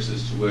be curious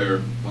as to where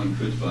one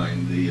could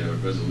find the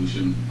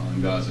resolution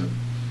on Gaza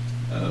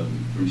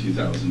from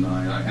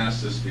 2009. I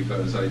ask this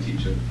because I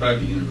teach at a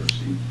private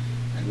university,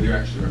 and we are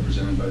actually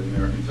represented by the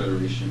American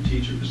Federation of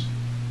Teachers,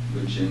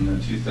 which in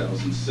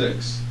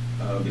 2006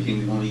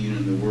 became the only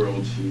union in the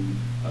world to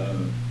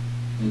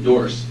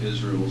endorse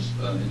Israel's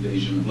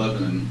invasion of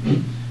Lebanon.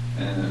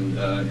 and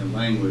in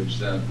language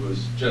that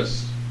was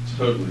just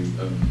totally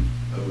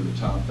over the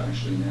top,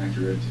 factually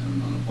inaccurate,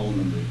 and on a whole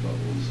number of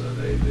levels.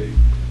 They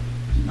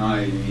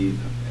denied any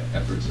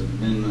efforts of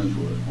amendment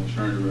or an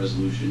alternative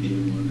resolution,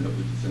 even one that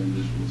would defend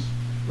individuals'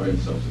 right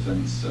of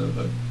self-defense,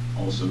 but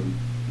also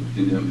would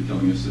condemn the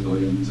killing of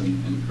civilians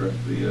and correct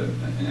the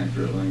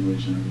inaccurate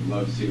language. And I would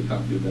love to see a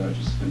copy of that,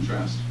 just to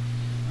contrast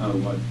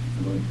what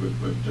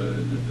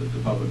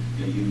the public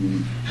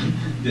union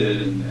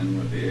did and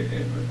what the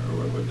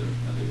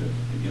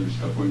University of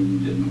California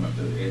Union did and what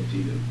the AFT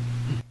did.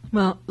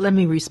 Well, let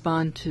me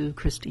respond to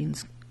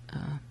Christine's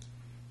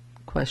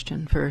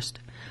question first.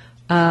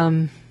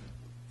 Well,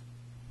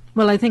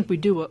 I think we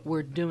do what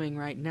we're doing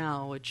right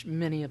now, which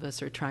many of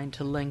us are trying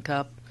to link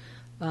up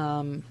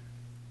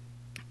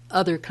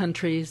other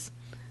countries,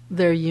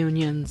 their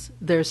unions,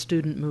 their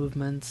student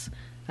movements.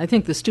 I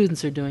think the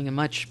students are doing a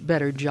much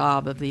better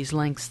job of these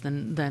links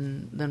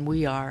than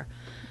we are.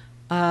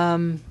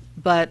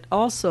 But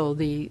also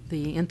the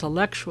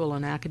intellectual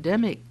and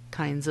academic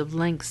kinds of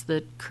links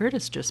that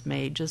Curtis just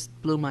made just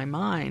blew my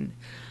mind.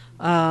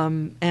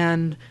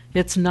 And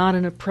it's not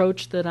an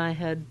approach that I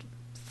had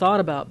thought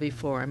about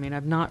before. I mean,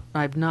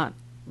 I've not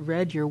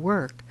read your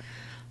work.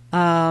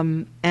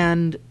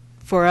 And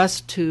for us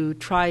to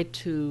try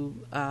to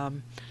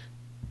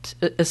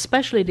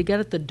especially to get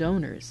at the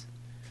donors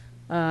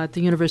at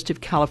the University of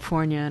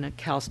California and at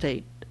Cal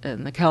State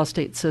and the Cal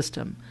State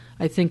system,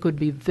 I think would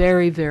be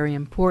very, very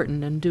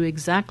important, and do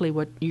exactly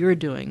what you're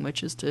doing,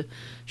 which is to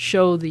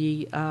show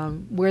the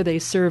where they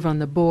serve on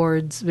the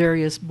boards,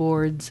 various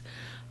boards,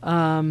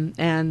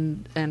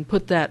 and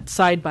put that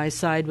side by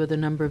side with a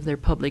number of their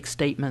public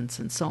statements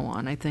and so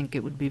on. I think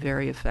it would be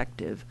very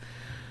effective.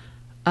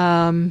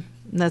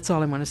 That's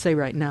all I want to say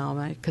right now,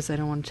 because I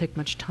don't want to take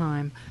much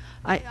time.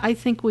 I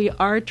think we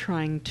are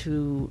trying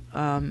to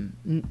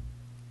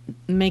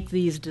make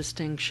these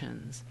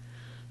distinctions.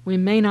 We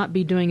may not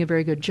be doing a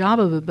very good job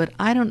of it, but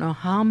I don't know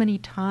how many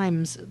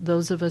times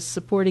those of us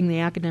supporting the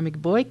academic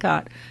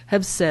boycott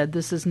have said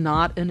this is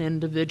not an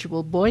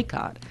individual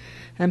boycott.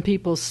 And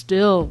people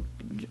still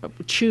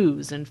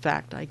choose, in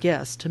fact, I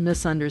guess, to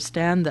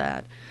misunderstand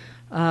that.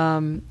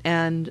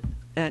 And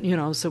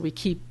so we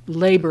keep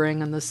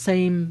laboring on the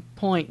same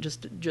point,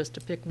 just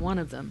to pick one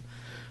of them.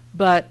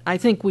 But I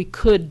think we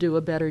could do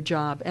a better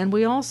job. And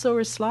we also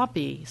are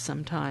sloppy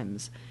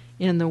sometimes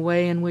in the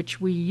way in which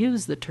we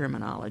use the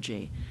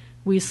terminology.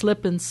 We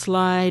slip and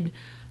slide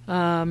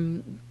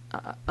among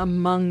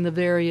the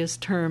various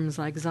terms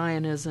like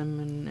Zionism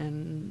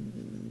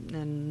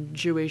and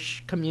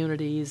Jewish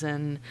communities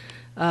and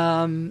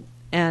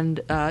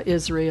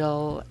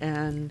Israel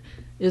and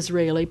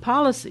Israeli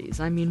policies.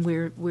 I mean,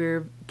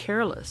 we're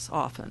careless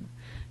often,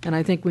 and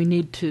I think we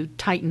need to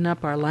tighten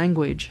up our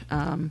language.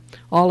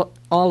 All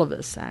of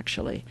us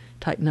actually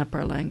tighten up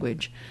our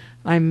language.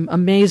 I'm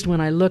amazed when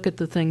I look at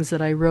the things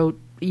that I wrote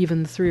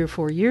even 3 or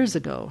 4 years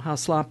ago, how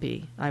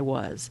sloppy I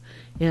was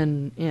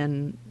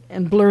in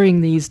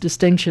blurring these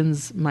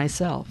distinctions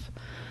myself.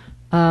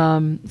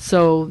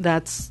 So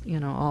that's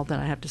all that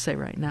I have to say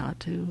right now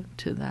to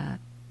that.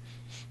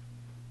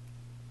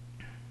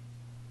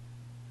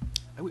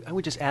 I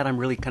would just add, I'm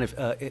really kind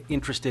of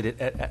interested,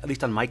 at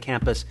least on my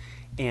campus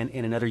and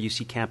in other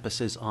UC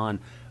campuses, on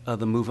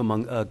the move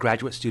among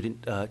graduate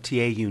student TA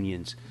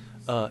unions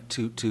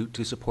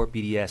to support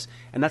BDS,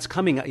 and that's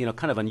coming,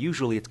 kind of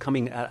unusually. It's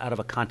coming out of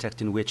a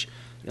context in which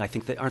I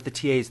think that aren't the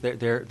TAs,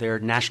 their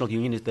national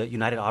union is the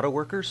United Auto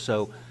Workers,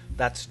 so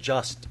that's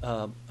just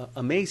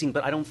amazing.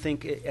 But I don't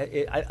think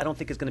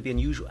it's going to be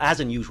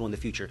unusual in the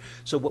future.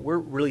 So what we're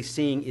really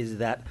seeing is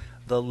that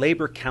the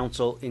Labor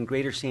Council in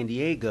Greater San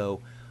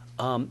Diego.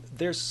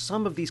 There's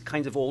some of these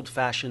kinds of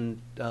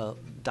old-fashioned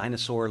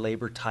dinosaur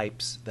labor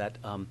types that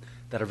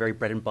are very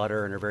bread and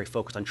butter and are very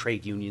focused on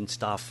trade union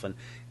stuff.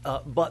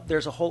 But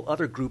there's a whole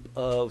other group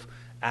of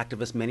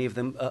activists, many of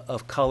them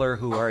of color,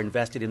 who are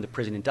invested in the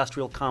prison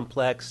industrial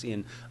complex,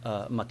 in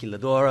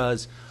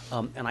maquiladoras.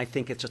 And I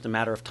think it's just a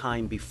matter of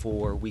time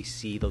before we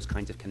see those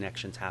kinds of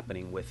connections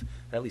happening with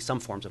at least some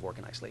forms of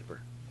organized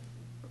labor.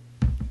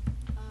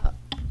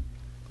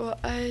 Well,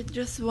 I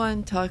just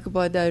want to talk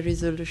about that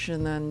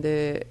resolution and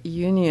the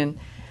union.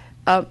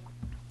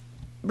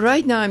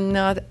 Right now, I'm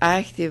not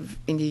active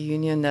in the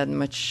union that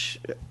much.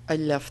 I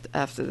left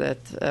after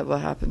that, what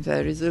happened to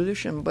that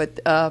resolution.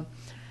 But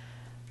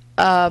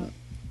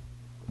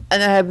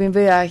and I have been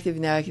very active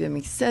in the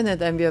Academic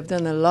Senate, and we have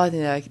done a lot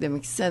in the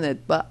Academic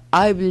Senate. But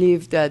I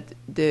believe that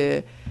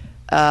the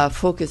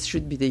focus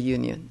should be the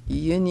union. The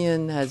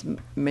union has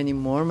many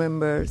more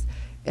members.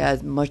 It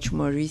has much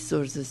more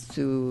resources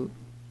to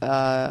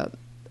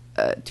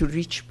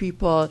reach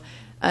people,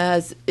 and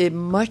has a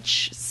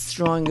much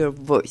stronger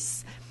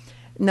voice.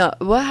 Now,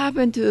 what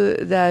happened to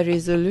that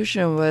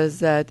resolution was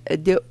that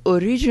the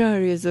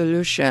original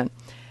resolution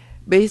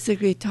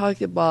basically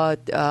talked about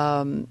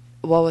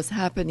what was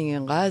happening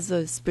in Gaza,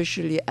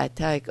 especially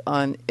attack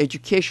on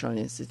educational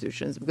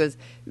institutions, because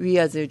we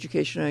as an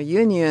educational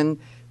union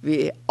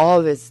we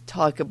always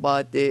talk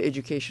about the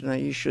educational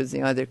issues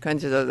in other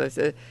countries. As I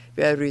said,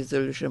 we have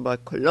resolution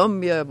about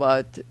Colombia,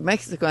 about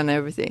Mexico, and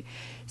everything.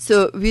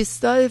 So we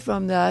started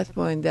from that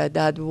point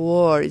that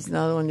war is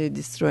not only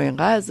destroying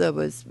Gaza,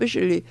 but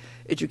especially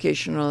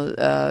educational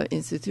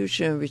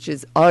institution, which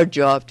is our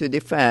job to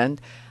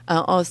defend,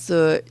 and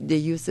also the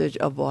usage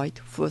of white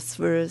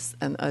phosphorus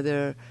and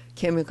other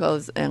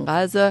chemicals in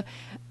Gaza.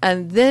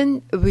 And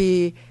then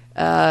we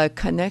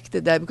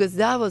connected that, because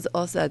that was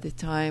also at the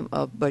time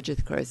of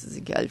budget crisis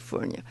in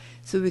California.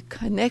 So we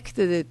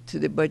connected it to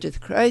the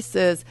budget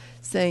crisis,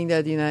 saying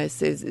that the United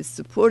States is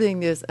supporting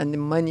this and the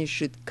money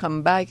should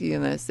come back to the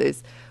United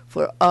States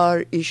for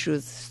our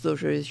issues,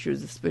 social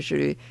issues,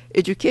 especially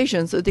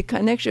education. So the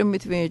connection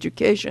between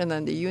education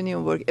and the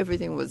union work,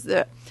 everything was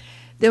there.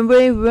 Then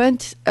when we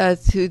went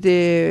to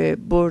the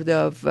board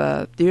of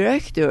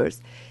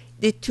directors,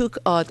 they took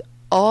out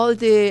all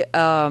the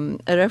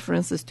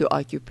references to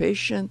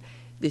occupation.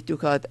 They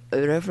took out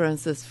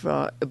references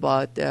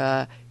about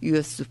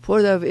U.S.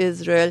 support of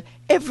Israel.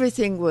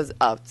 Everything was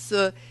out.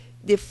 So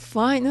the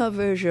final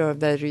version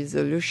of that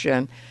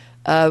resolution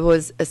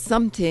was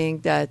something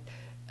that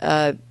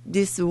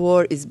this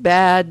war is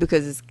bad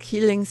because it's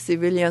killing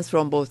civilians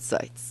from both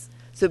sides.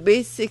 So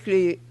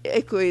basically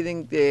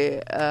equating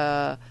the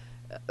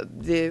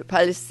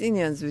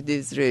Palestinians with the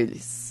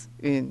Israelis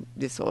in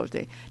this whole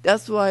thing.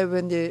 That's why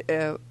when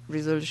the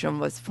resolution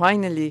was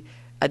finally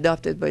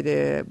adopted by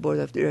the board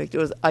of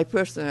directors, I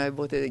personally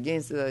voted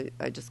against it.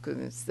 I just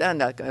couldn't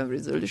stand that kind of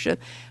resolution.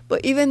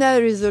 But even that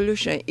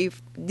resolution,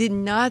 if did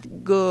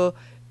not go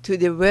to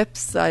the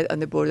website on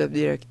the board of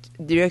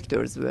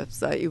directors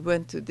website, it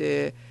went to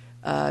the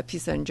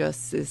Peace and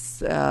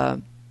Justice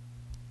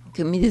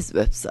Committee's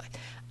website.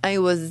 I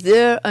was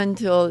there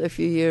until a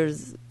few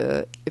years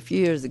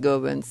ago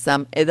when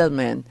Sam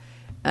Edelman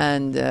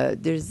and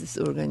there's this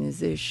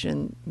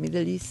organization,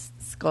 Middle East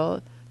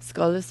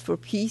Scholars for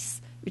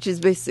Peace, which is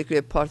basically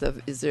a part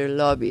of Israel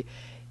lobby.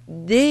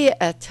 They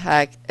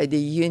attacked the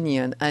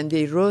union, and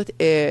they wrote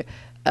a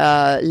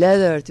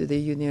letter to the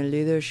union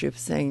leadership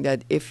saying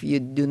that if you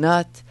do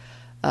not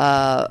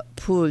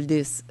pull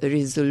this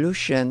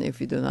resolution, if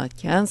you do not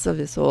cancel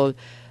this whole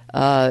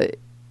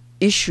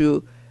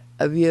issue,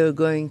 we are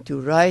going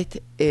to write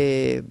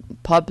a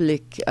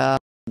public a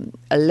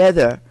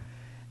letter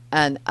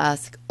and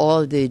ask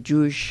all the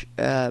Jewish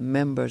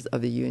members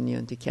of the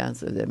union to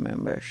cancel their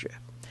membership.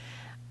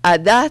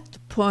 At that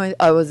point,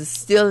 I was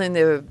still in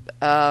the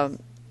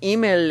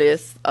email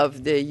list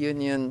of the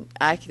union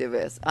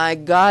activists. I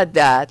got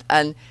that,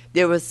 and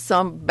there was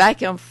some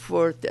back and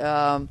forth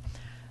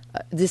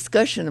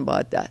discussion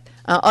about that.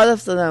 And all of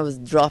a sudden, I was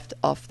dropped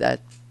off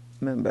that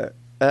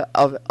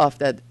off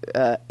that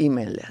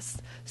email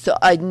list. So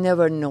I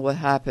never know what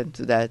happened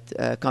to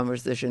that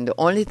conversation. The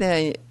only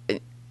thing I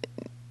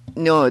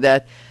know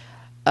that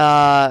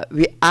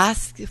we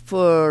asked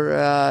for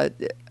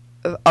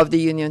of the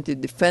union to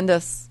defend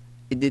us.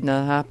 It did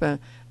not happen,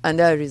 and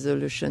that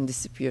resolution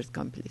disappeared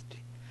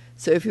completely.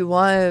 So if you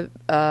want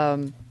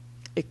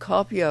a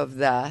copy of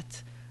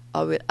that,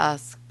 I will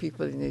ask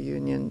people in the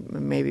union,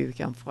 maybe we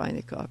can find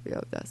a copy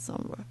of that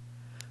somewhere.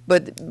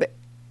 But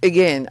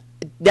again,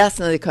 that's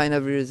not the kind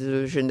of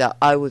resolution that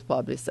I would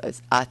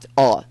publicize at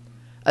all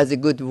as a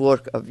good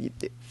work of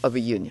a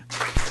union.